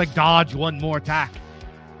had to do was like dodge one more attack.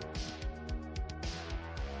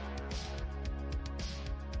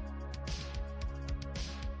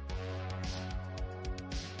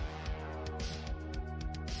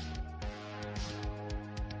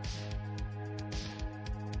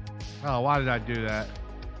 Oh, why did I do that?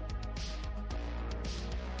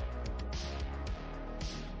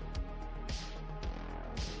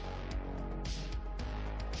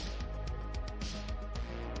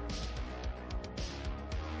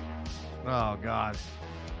 Oh, God.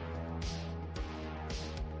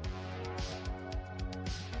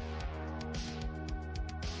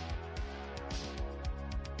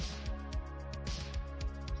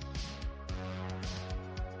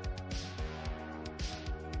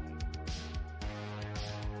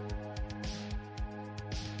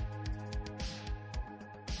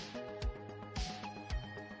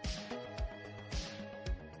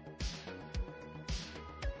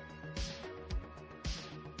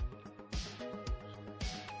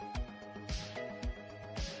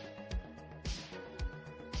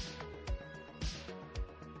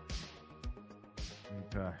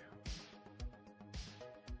 Okay.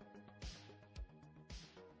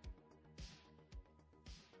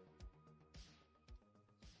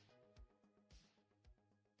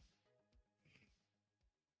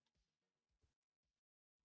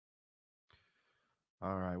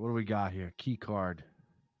 All right, what do we got here? Key card.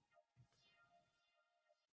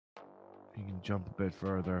 You can jump a bit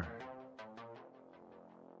further.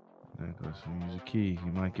 Nicholas, use a key.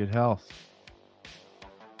 You might get health.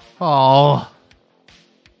 Oh.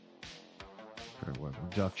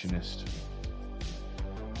 Reductionist.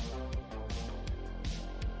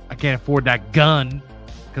 I can't afford that gun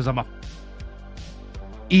because I'm a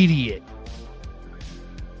idiot.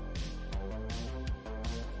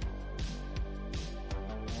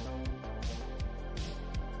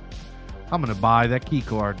 I'm gonna buy that key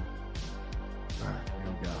card. All right,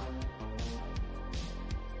 here we go.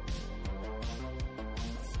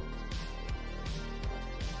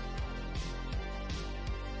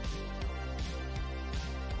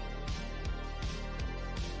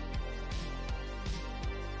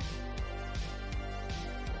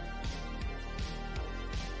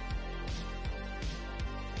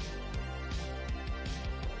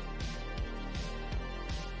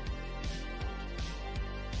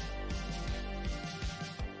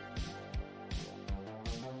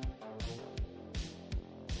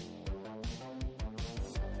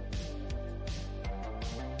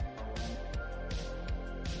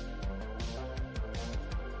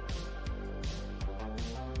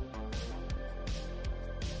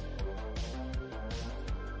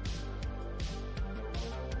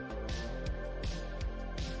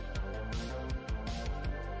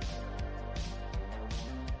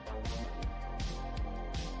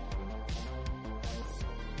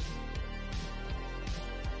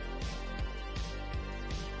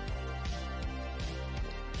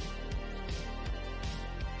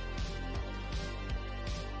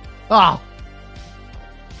 Oh,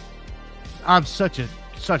 I'm such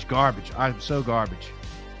garbage. I'm so garbage.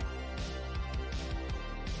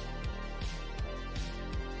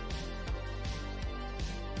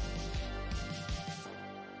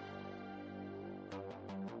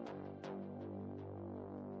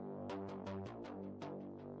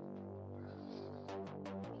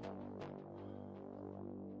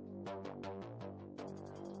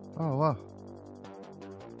 Oh, wow.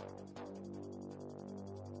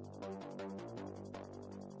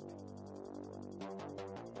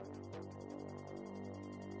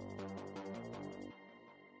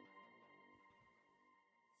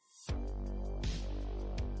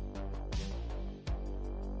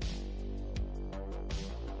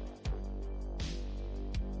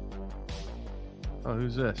 Oh,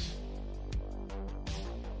 who's this?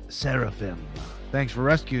 Seraphim. Thanks for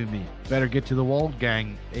rescuing me. Better get to the Wald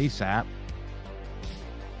gang ASAP.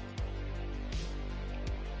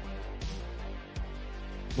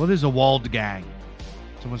 What is a Wald gang?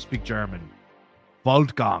 Someone speak German.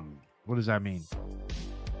 Waldgang. What does that mean?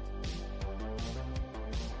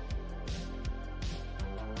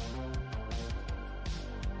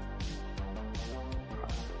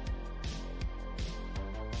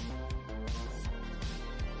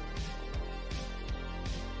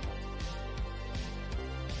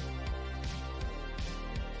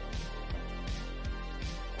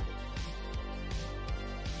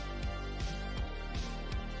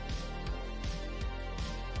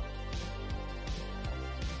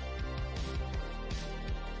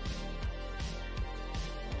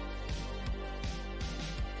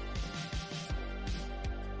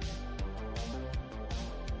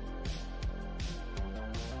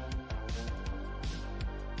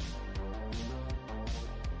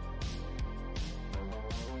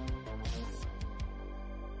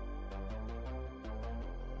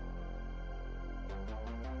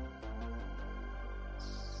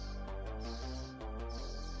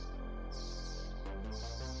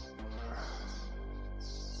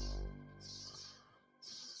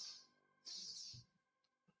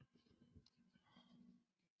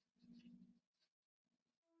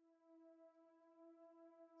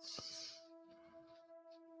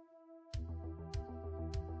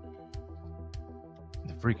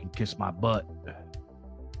 Freaking kiss my butt.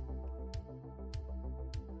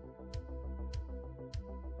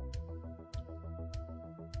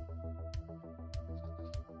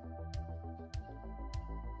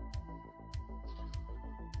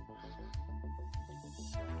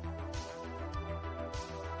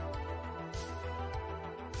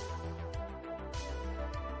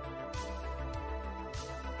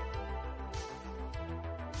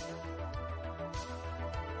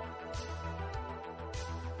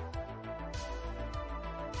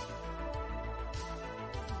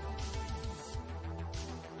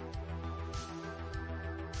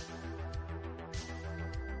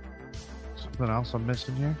 Something else I'm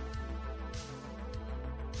missing here?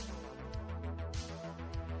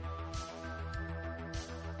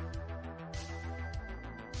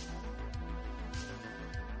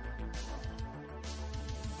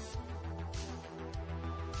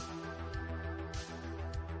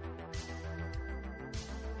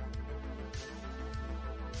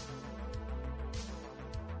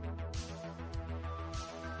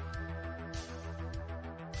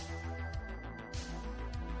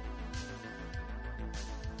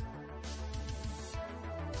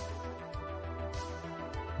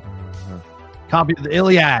 Copy of the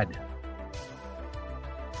Iliad.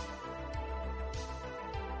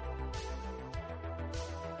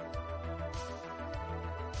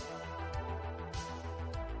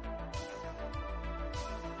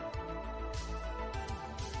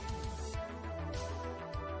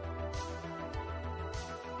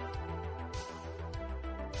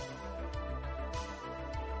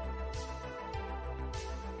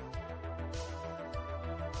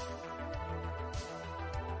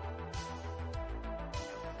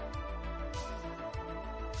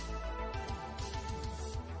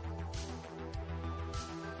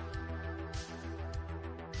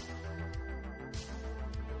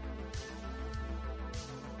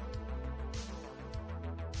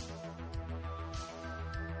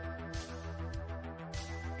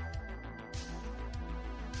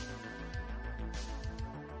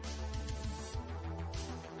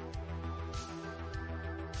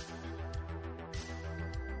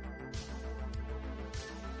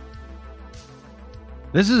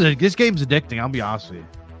 This game's addicting. I'll be honest with you.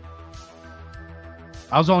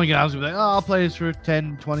 I was gonna be like, oh, I'll play this for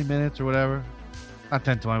 10, 20 minutes or whatever. Not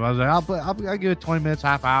 10, 20. But I was like, I'll give it 20 minutes,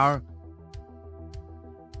 half hour.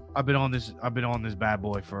 I've been on this bad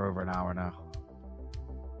boy for over an hour now.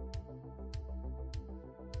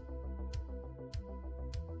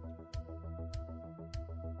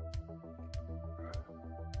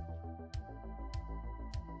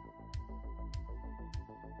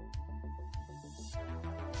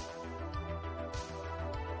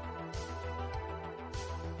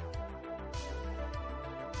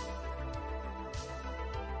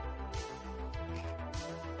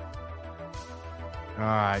 All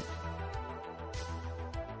right.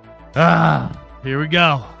 Here we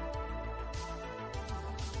go.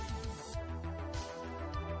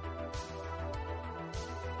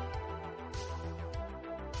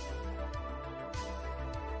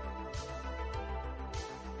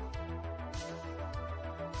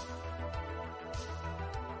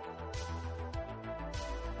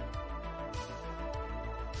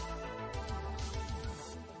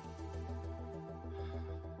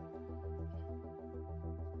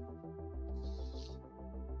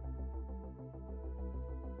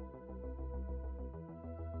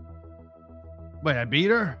 Wait, I beat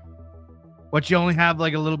her? What, you only have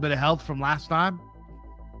like a little bit of health from last time?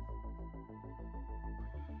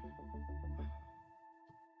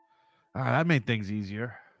 All right, that made things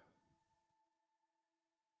easier.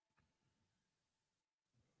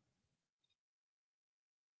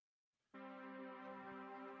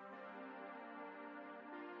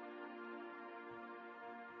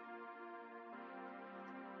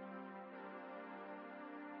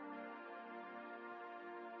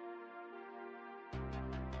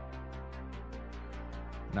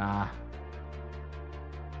 Nah.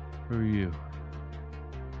 Who are you?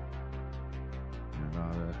 You're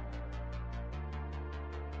not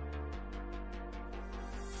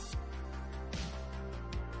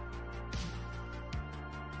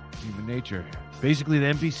human nature. Basically, the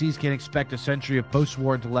NPCs can't expect a century of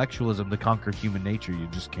post-war intellectualism to conquer human nature. You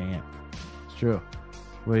just can't. It's true.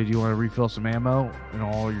 Wait, do you want to refill some ammo in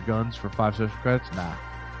all your guns for 5 social credits? Nah.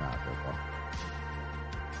 Nah, no.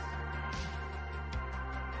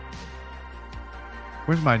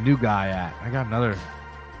 Where's my new guy at? I got another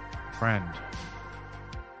friend.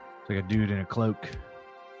 It's like a dude in a cloak.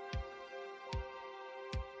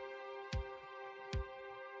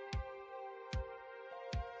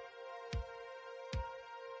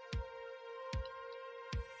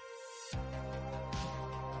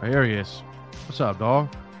 Oh, here he is. What's up, dog?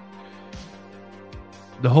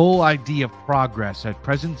 The whole idea of progress at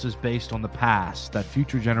present is based on the past, that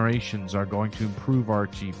future generations are going to improve our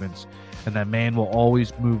achievements, and that man will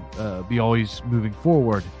always be always moving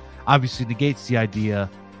forward, obviously negates the idea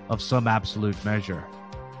of some absolute measure.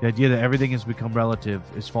 The idea that everything has become relative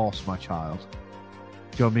is false, my child.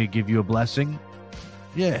 Do you want me to give you a blessing?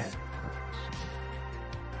 Yeah.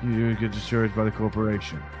 You get discouraged by the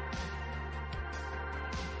corporation.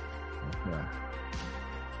 Okay.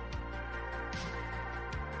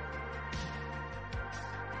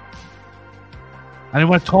 I didn't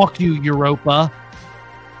want to talk to you, Europa.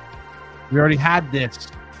 We already had this.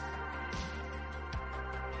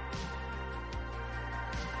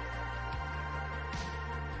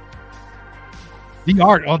 The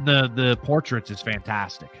art on the portraits is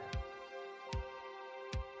fantastic.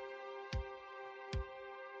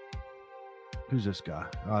 Who's this guy?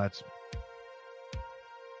 Oh, that's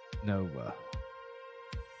Nova.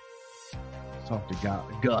 Let's talk to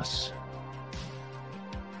Gus.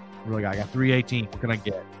 Really, I got 318. What can I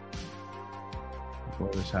get before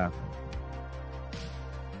this happens?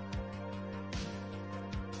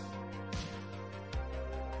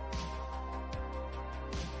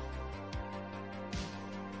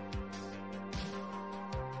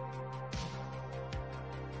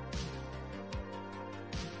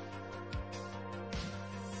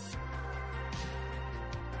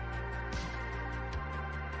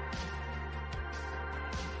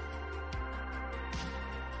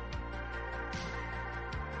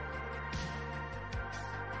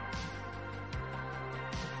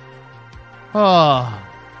 Oh.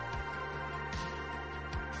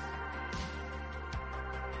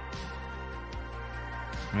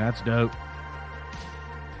 That's dope.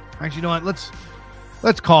 Actually, you know what?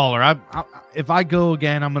 Let's call her. If I go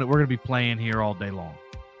again, we're gonna be playing here all day long.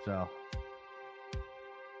 So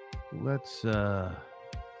let's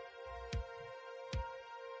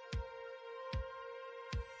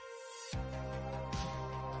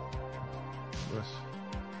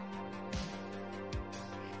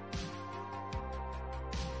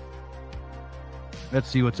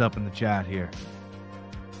see what's up in the chat here.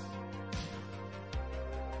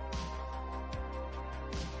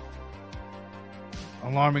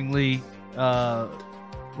 Alarmingly,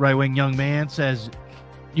 right-wing young man says,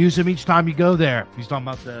 use him each time you go there. He's talking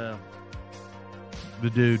about the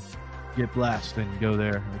dude. Get blessed and go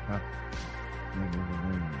there.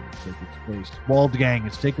 Sacred space. Walled gang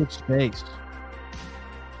is sacred space.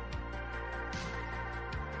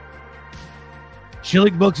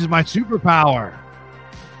 Chilling books is my superpower.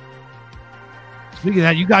 Speaking of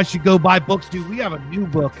that, you guys should go buy books, dude. We have a new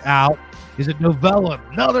book out. Is a novella,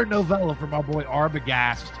 another novella from our boy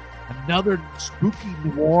Arbogast. Another spooky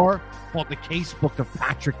noir called The Case Book of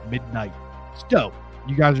Patrick Midnight. It's dope.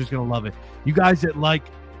 You guys are just going to love it. You guys that like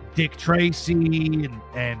Dick Tracy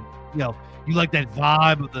and you know, you like that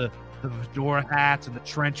vibe of the fedora hats and the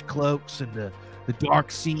trench cloaks and the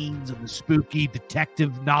dark scenes and the spooky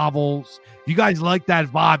detective novels. If you guys like that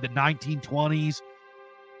vibe, the 1920s,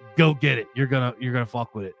 go get it. You're gonna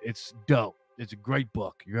fuck with it. It's dope. It's a great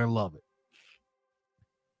book. You're gonna love it.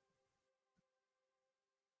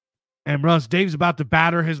 And Russ, Dave's about to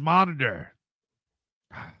batter his monitor.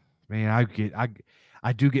 Man,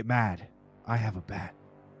 I do get mad. I have a bat.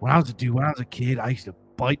 When I was a kid, I used to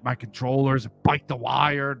bite my controllers, bite the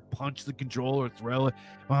wire, and punch the controller, throw it.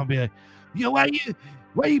 I'll be like, you know, why do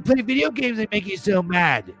you play video games that make you so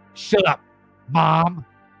mad? Shut up, Mom.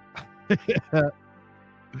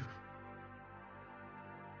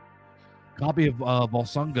 Copy of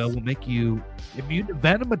Volsunga will make you immune to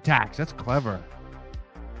venom attacks. That's clever.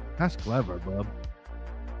 That's clever, bub.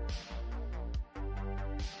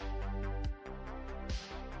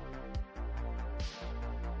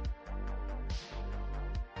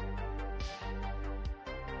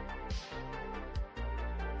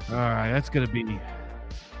 All right, that's gonna be.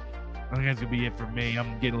 I think that's gonna be it for me.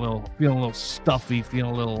 I'm feeling a little stuffy,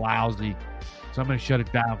 feeling a little lousy, so I'm gonna shut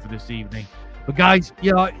it down for this evening. But guys,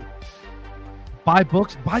 you know, buy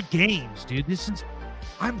books, buy games, dude.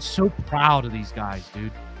 I'm so proud of these guys,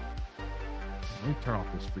 dude. Let me turn off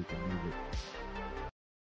this freaking music.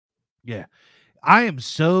 Yeah, I am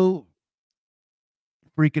so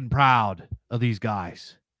freaking proud of these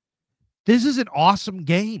guys. This is an awesome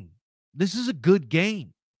game. This is a good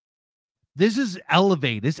game. This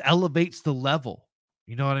elevates the level.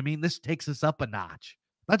 You know what I mean? This takes us up a notch.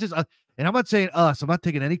 Not just and I'm not saying us. I'm not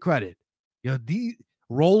taking any credit. You know,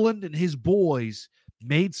 Roland and his boys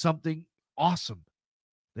made something awesome.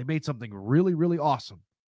 They made something really, really awesome.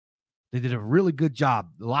 They did a really good job.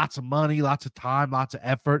 Lots of money, lots of time, lots of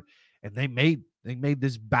effort, and they made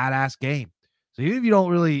this badass game. So even if you don't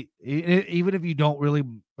really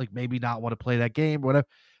like, maybe not want to play that game or whatever,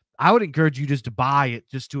 I would encourage you just to buy it,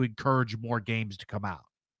 just to encourage more games to come out.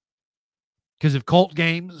 Because if Cult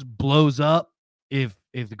Games blows up, if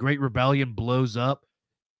the Great Rebellion blows up,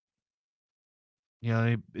 you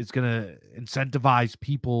know, it's going to incentivize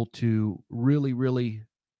people to really, really,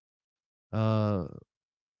 you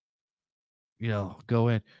know, go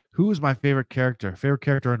in. Who was my favorite character? Favorite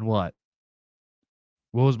character in what?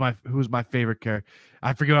 Who was my favorite character?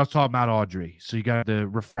 I forget what I was talking about, Audrey. So you got to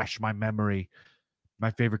refresh my memory.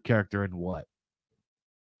 My favorite character in what?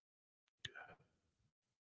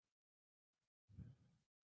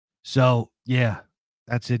 So yeah,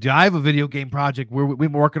 that's it. I have a video game project we've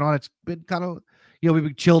been working on. It's been kind of, you know, we've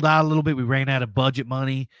been chilled out a little bit. We ran out of budget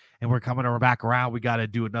money, and we're coming back around. We got to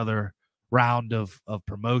do another round of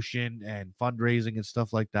promotion and fundraising and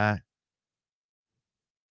stuff like that.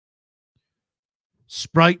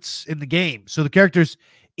 Sprites in the game. So the characters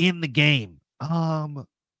in the game.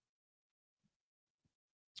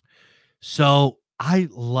 So I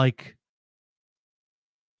like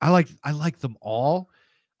them all.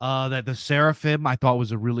 That the Seraphim I thought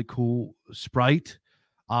was a really cool sprite.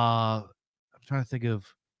 I'm trying to think of,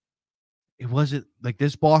 it wasn't like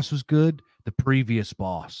this boss was good. The previous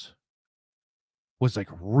boss was like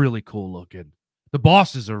really cool looking. The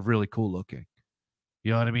bosses are really cool looking.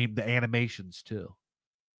 You know what I mean? The animations too.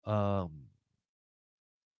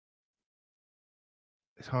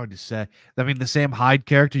 It's hard to say. I mean, the Sam Hyde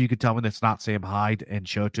character, you could tell me that's not Sam Hyde and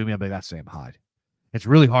show it to me. I'll be like, that's Sam Hyde. It's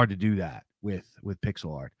really hard to do that with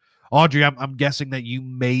pixel art. Audrey, I'm guessing that you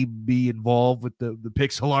may be involved with the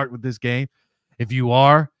pixel art with this game. If you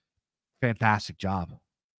are, fantastic job.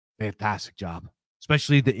 Fantastic job.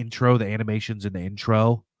 Especially the intro, the animations in the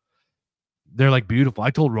intro. They're like beautiful.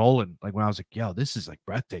 I told Roland, like when I was like, yo, this is like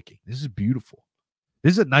breathtaking. This is beautiful.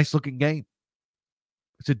 This is a nice looking game.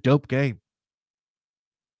 It's a dope game.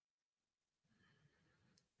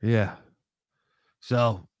 Yeah.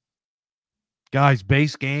 So, guys,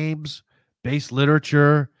 base games, base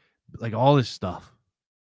literature, like all this stuff.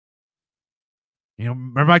 You know,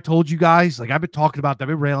 remember I told you guys, like I've been talking about that, I've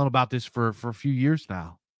been railing about this for a few years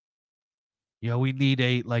now. You know, we need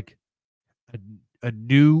a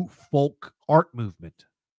new folk art movement.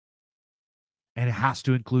 And it has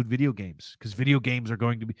to include video games because video games are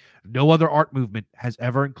going to be, no other art movement has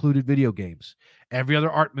ever included video games. Every other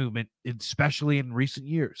art movement, especially in recent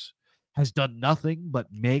years, has done nothing but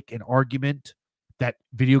make an argument that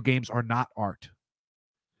video games are not art.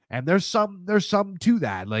 And there's some to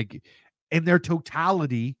that. Like in their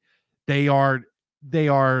totality, they are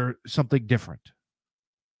something different.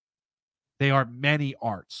 They are many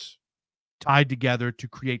arts tied together to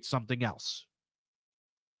create something else.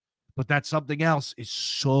 But that something else is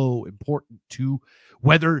so important to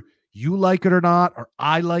whether you like it or not, or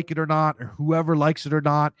I like it or not, or whoever likes it or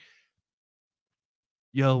not.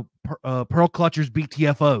 You know, Pearl Clutchers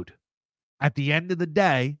BTFO'd. At the end of the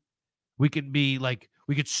day, we can be like,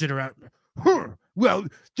 we could sit around, well,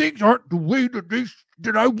 things aren't the way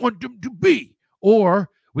that I want them to be. Or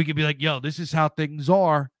we could be like, yo, this is how things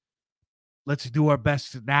are. Let's do our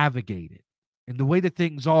best to navigate it. And the way that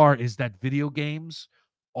things are is that video games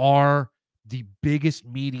are the biggest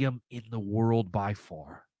medium in the world by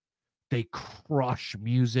far. They crush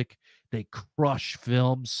music. They crush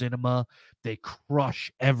film, cinema. They crush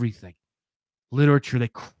everything. Literature, they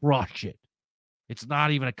crush it. It's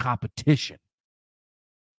not even a competition.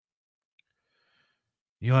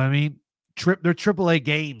 You know what I mean? They're AAA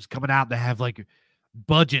games coming out that have like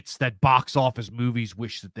budgets that box office movies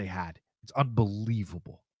wish that they had. It's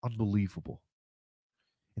unbelievable. Unbelievable.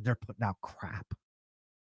 And they're putting out crap.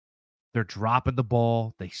 They're dropping the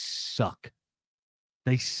ball. They suck.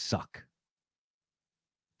 They suck.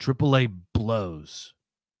 AAA blows.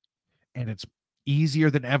 And it's easier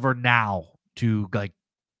than ever now to like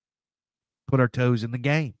put our toes in the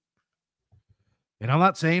game. And I'm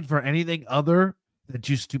not saying for anything other than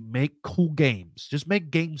just to make cool games. Just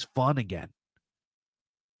make games fun again.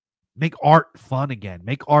 Make art fun again.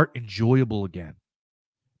 Make art enjoyable again.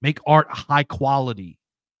 Make art high quality.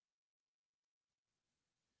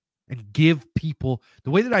 And give people,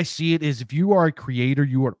 the way that I see it is if you are a creator,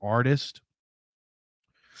 you are an artist,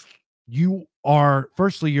 you are,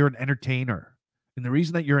 firstly, you're an entertainer. And the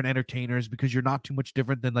reason that you're an entertainer is because you're not too much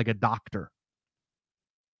different than like a doctor.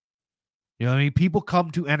 You know what I mean? People come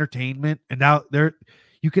to entertainment and now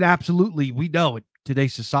you can absolutely, we know in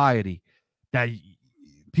today's society that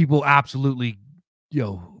people absolutely, you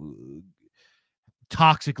know,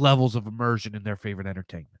 toxic levels of immersion in their favorite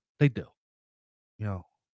entertainment. They do. You know,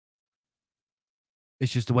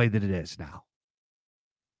 it's just the way that it is now.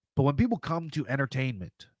 But when people come to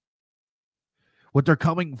entertainment, what they're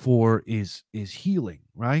coming for is healing,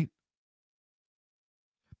 right?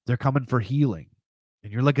 They're coming for healing.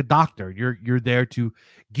 And you're like a doctor. You're there to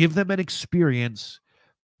give them an experience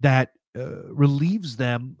that relieves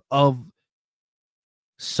them of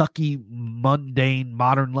sucky, mundane,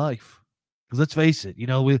 modern life. Because let's face it, you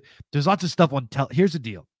know, there's lots of stuff on here's the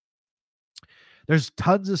deal. There's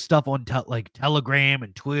tons of stuff on like Telegram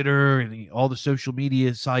and Twitter and all the social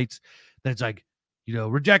media sites that's like, you know,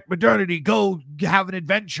 reject modernity, go have an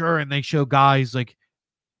adventure. And they show guys like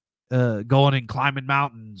going and climbing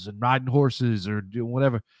mountains and riding horses or doing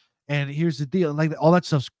whatever. And here's the deal. Like all that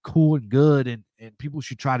stuff's cool and good. And people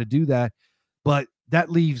should try to do that. But that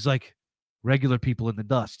leaves like regular people in the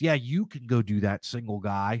dust. Yeah, you can go do that, single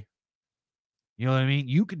guy. You know what I mean?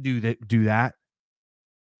 You can do that.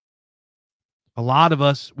 A lot of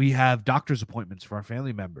us, we have doctor's appointments for our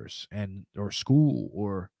family members and or school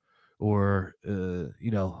or you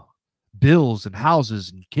know, bills and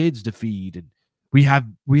houses and kids to feed, and we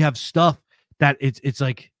have stuff that it's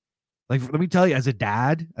like let me tell you, as a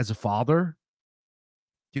dad, as a father,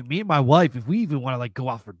 dude, me and my wife, if we even want to like go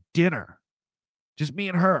out for dinner, just me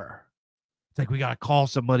and her, it's like we got to call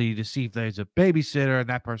somebody to see if there's a babysitter and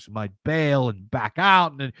that person might bail and back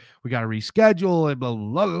out. And then we got to reschedule and blah,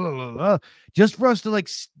 blah, blah, blah, blah, just for us to like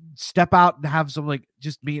step out and have some, like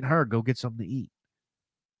just me and her go get something to eat.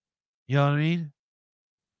 You know what I mean?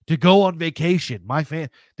 To go on vacation.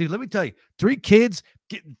 Dude, let me tell you, 3 kids,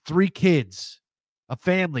 getting 3 kids, a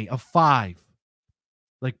family of 5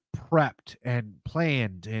 like prepped and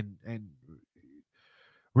planned and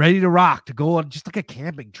ready to rock to go on just like a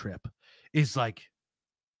camping trip is like,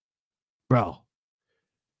 bro,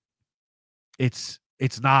 it's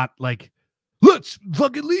not like let's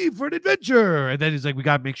fucking leave for an adventure. And then it's like, we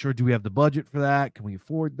got to make sure, do we have the budget for that? Can we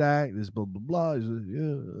afford that? This blah, blah, blah.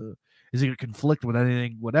 Is it going to conflict with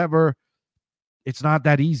anything? Whatever. It's not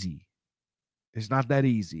that easy. It's not that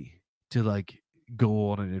easy to like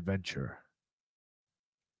go on an adventure.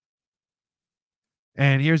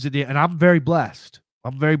 And here's the deal. And I'm very blessed.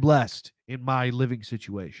 I'm very blessed in my living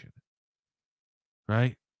situation.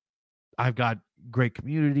 Right? I've got great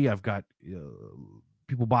community. I've got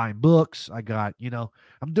people buying books. I got,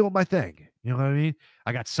 I'm doing my thing. You know what I mean?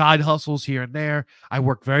 I got side hustles here and there. I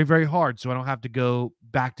work very, very hard so I don't have to go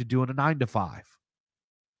back to doing a 9 to 5.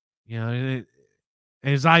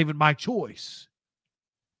 It's not even my choice.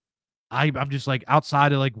 I'm just like,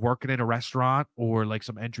 outside of like working in a restaurant or like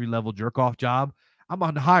some entry level jerk off job, I'm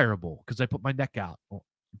unhireable because I put my neck out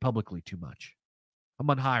publicly too much. I'm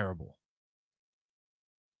unhireable.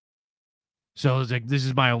 So it's like, this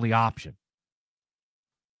is my only option.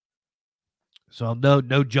 So no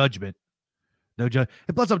judgment. No judge.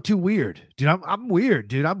 And plus, I'm too weird, dude. I'm weird,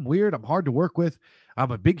 dude. I'm weird. I'm hard to work with.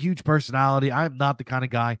 I'm a big, huge personality. I'm not the kind of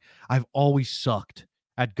guy. I've always sucked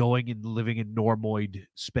at going and living in normoid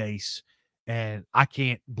space, and I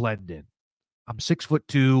can't blend in. I'm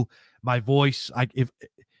 6'2". My voice,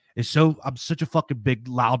 I'm such a fucking big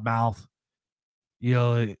loudmouth.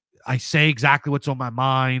 I say exactly what's on my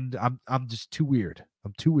mind. I'm just too weird.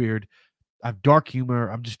 I'm too weird. I have dark humor.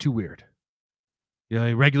 I'm just too weird.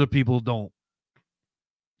 Regular people don't.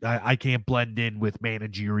 I can't blend in with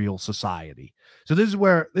managerial society. So this is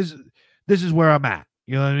where I'm at.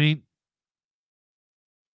 You know what I mean?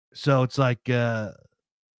 So it's like, what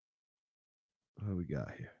do we got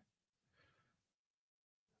here?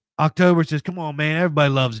 October says, "Come on, man!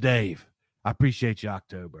 Everybody loves Dave." I appreciate you,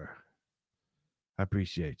 October. I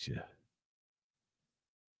appreciate you.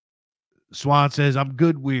 Swan says, "I'm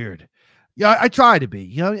good, weird." Yeah, I try to be.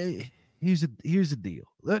 Here's the deal.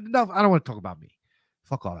 No, I don't want to talk about me.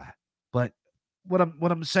 Fuck all that. But what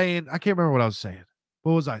I'm saying, I can't remember what I was saying.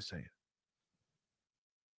 What was I saying?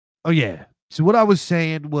 Oh yeah. So what I was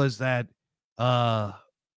saying was that I'm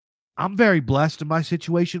very blessed in my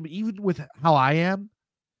situation, even with how I am.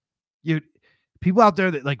 People out there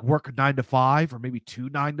that like work a 9 to 5 or maybe 2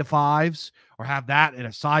 9 to 5s or have that and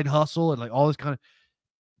a side hustle and like all this kind of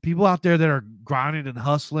people out there that are grinding and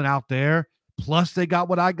hustling out there, plus they got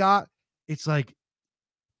what I got. It's like,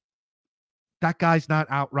 that guy's not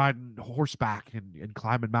out riding horseback and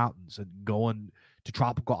climbing mountains and going to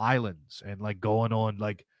tropical islands and like going on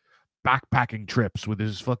like backpacking trips with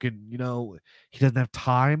his fucking, he doesn't have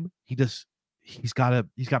time. He's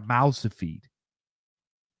got mouths to feed.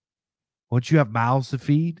 Once you have mouths to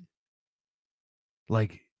feed,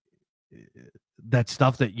 like that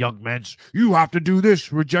stuff that young men, you have to do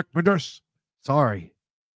this, reject me this. Sorry.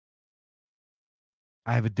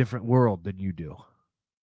 I have a different world than you do.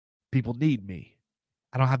 People need me.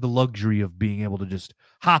 I don't have the luxury of being able to just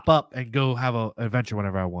hop up and go have an adventure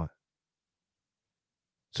whenever I want.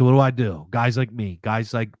 So what do? Guys like me,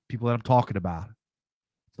 guys like people that I'm talking about.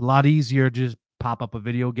 It's a lot easier to just pop up a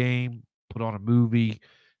video game, put on a movie,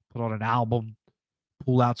 put on an album,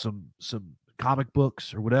 pull out some comic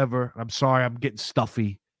books or whatever. I'm sorry, I'm getting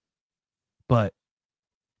stuffy. But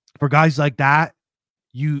for guys like that,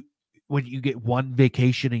 when you get one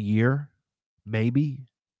vacation a year, maybe,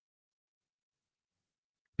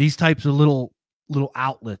 these types of little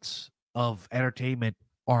outlets of entertainment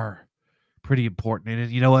are pretty important.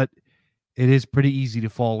 And you know what? It is pretty easy to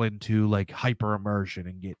fall into like hyper immersion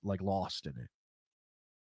and get like lost in it.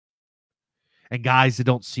 And guys that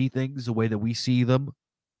don't see things the way that we see them,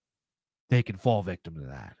 they can fall victim to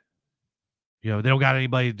that. They don't got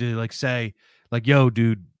anybody to like say like, yo,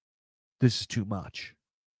 dude, this is too much.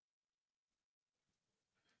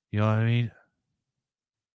 You know what I mean?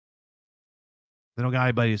 They don't got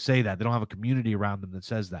anybody to say that. They don't have a community around them that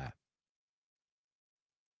says that.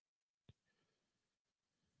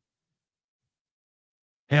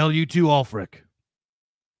 Hail you too, Ulfric.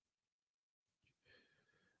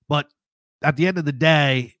 But at the end of the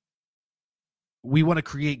day, we want to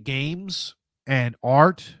create games and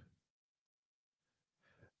art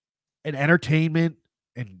and entertainment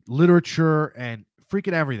and literature and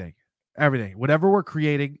freaking everything. Everything. Whatever we're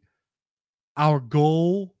creating, our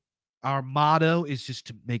goal, our motto is just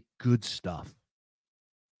to make good stuff.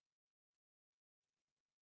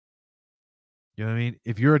 You know what I mean?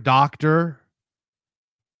 If you're a doctor,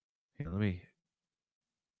 let me.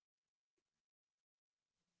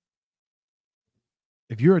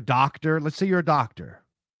 If you're a doctor, let's say you're a doctor,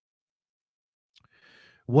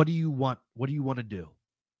 what do you want? What do you want to do?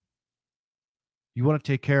 You want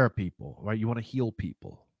to take care of people, right? You want to heal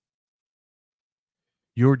people.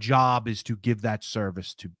 Your job is to give that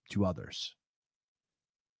service to others.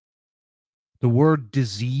 The word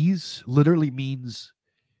disease literally means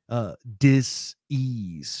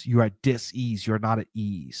dis-ease. You're at dis-ease. You're not at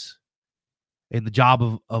ease. And the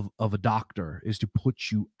job of a doctor is to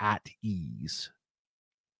put you at ease.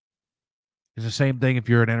 It's the same thing if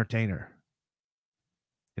you're an entertainer.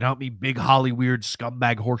 You don't mean big Holly weird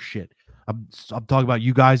scumbag horse shit. I'm talking about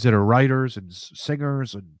you guys that are writers and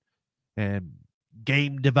singers and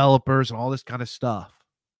game developers and all this kind of stuff.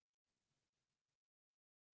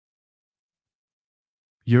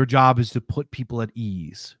 Your job is to put people at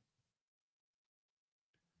ease.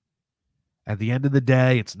 At the end of the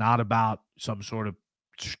day, it's not about some sort of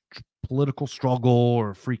political struggle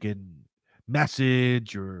or freaking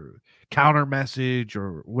message or counter message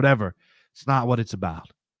or whatever. It's not what it's about.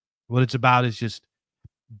 What it's about is just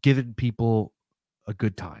giving people a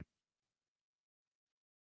good time.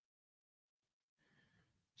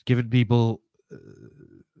 It's giving people,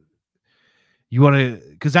 you want to,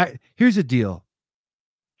 because here's the deal,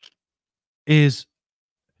 is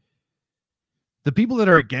the people that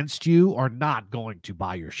are against you are not going to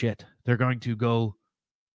buy your shit. They're going to go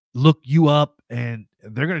look you up and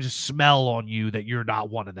they're going to just smell on you that you're not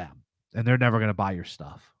one of them. And they're never going to buy your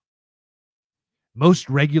stuff. Most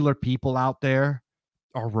regular people out there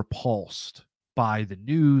are repulsed by the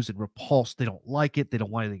news and repulsed. They don't like it. They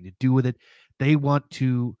don't want anything to do with it. They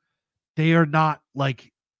are not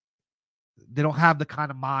like, they don't have the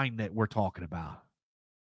kind of mind that we're talking about.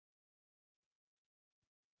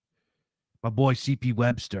 My boy CP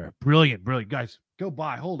Webster. Brilliant. Guys, go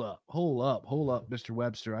by. Hold up, Mr.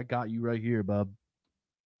 Webster. I got you right here, bub.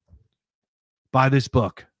 Buy this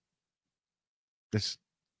book. This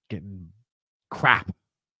getting crap.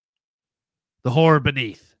 The Horror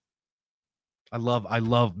Beneath. I love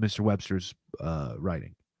Mr. Webster's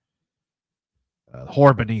writing.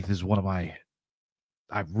 Horror Beneath is one of my,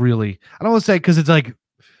 I don't want to say because it's like,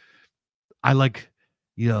 I like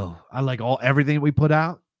everything we put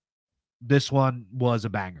out. This one was a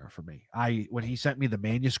banger for me. When he sent me the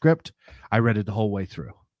manuscript, I read it the whole way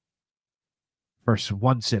through. First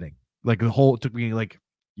one sitting. Like it took me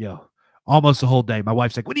almost the whole day. My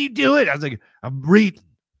wife's like, "What are you doing?" I was like, "I'm reading."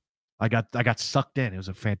 I got sucked in. It was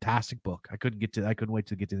a fantastic book. I couldn't wait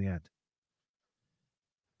to get to the end.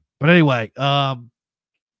 But anyway, what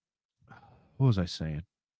was I saying?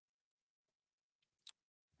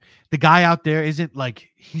 The guy out there isn't like,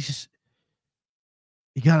 he's just,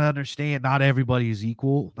 you got to understand, not everybody is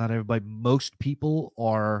equal. Not everybody, most people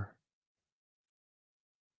are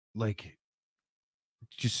like,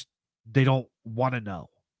 just, they don't want to know.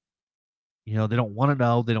 They don't want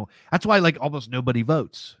to know. That's why like almost nobody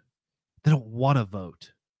votes. They don't want to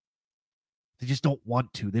vote. They just don't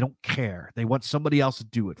want to. They don't care. They want somebody else to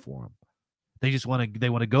do it for them. They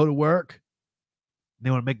want to go to work.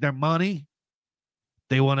 They want to make their money.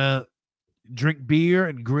 They want to drink beer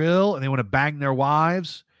and grill, and they want to bang their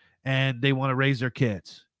wives, and they want to raise their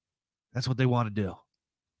kids. That's what they want to do.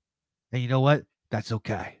 And you know what? That's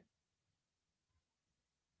okay.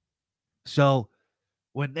 So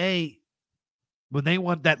when they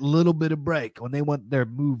want that little bit of break, when they want their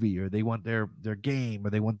movie or they want their game or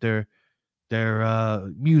they want their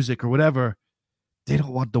music or whatever, they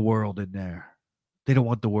don't want the world in there. They don't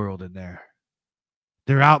want the world in there.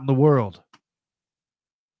 They're out in the world.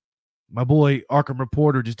 My boy Arkham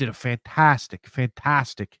Reporter just did a fantastic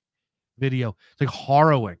video. It's like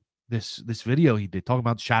harrowing, this video he did, talking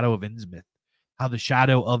about the shadow of Innsmouth, how the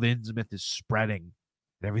shadow of Innsmouth is spreading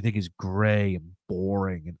and everything is gray and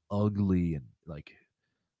boring and ugly and like,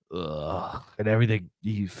 ugh, and everything.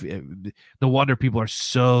 No wonder people are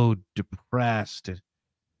so depressed. And,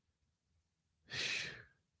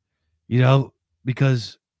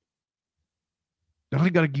 because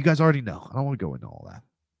you guys already know. I don't want to go into all that.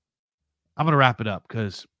 I'm going to wrap it up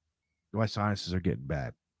because my sinuses are getting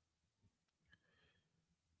bad.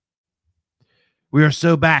 We are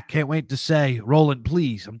so back. Can't wait to say, Roland,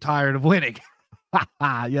 please. I'm tired of winning.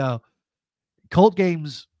 Colt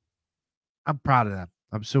Games, I'm proud of them.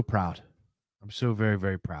 I'm so proud. I'm so very,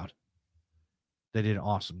 very proud. They did an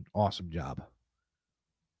awesome job.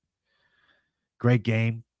 Great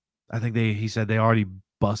game. I think he said they already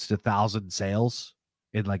busted 1,000 sales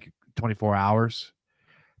in like 24 hours.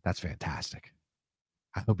 That's fantastic.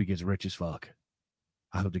 I hope he gets rich as fuck.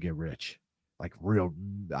 I hope they get rich. Like real.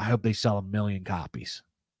 I hope they sell 1 million copies.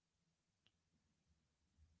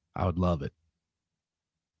 I would love it.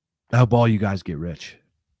 I hope all you guys get rich.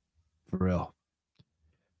 For real.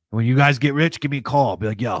 When you guys get rich, give me a call. Be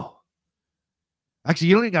like, yo. Actually,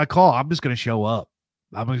 you don't even got to call. I'm just going to show up.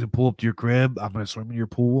 I'm going to pull up to your crib. I'm going to swim in your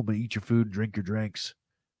pool. I'm going to eat your food, drink your drinks.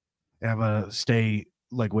 And I'm going to stay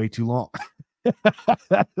like way too long.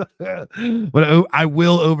 But I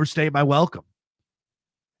will overstay my welcome.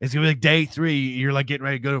 It's going to be like day 3. You're like getting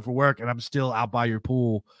ready to go for work. And I'm still out by your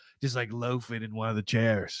pool, just like loafing in one of the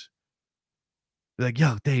chairs. Be like,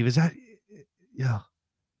 yo, Dave, is that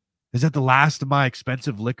the last of my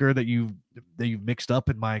expensive liquor that you've mixed up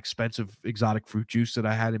in my expensive exotic fruit juice that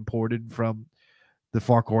I had imported from the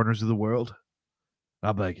far corners of the world?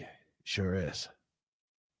 I'm like, sure is.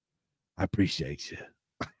 I appreciate you.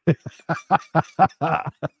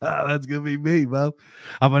 That's gonna be me, bro.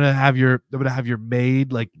 I'm gonna have your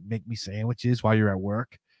maid like make me sandwiches while you're at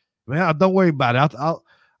work. Man, don't worry about it.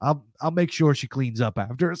 I'll make sure she cleans up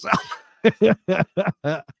after herself. I'm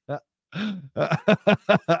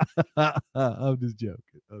just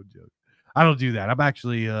joking. I don't do that. I'm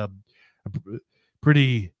actually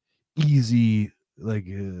pretty easy. Like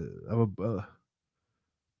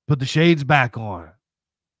put the shades back on.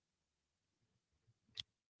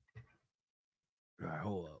 All right,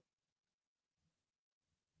 hold up.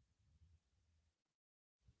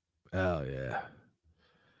 Oh yeah.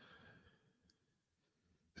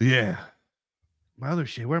 Yeah. My other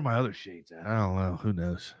shade. Where are my other shades at? I don't know. Who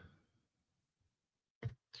knows?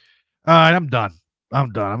 All right, I'm done.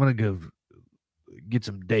 I'm gonna go get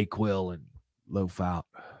some Dayquil and loaf out.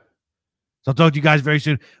 So I'll talk to you guys very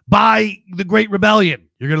soon. Buy The Great Rebellion.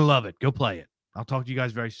 You're gonna love it. Go play it. I'll talk to you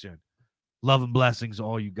guys very soon. Love and blessings,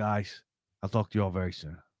 all you guys. I'll talk to you all very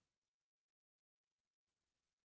soon.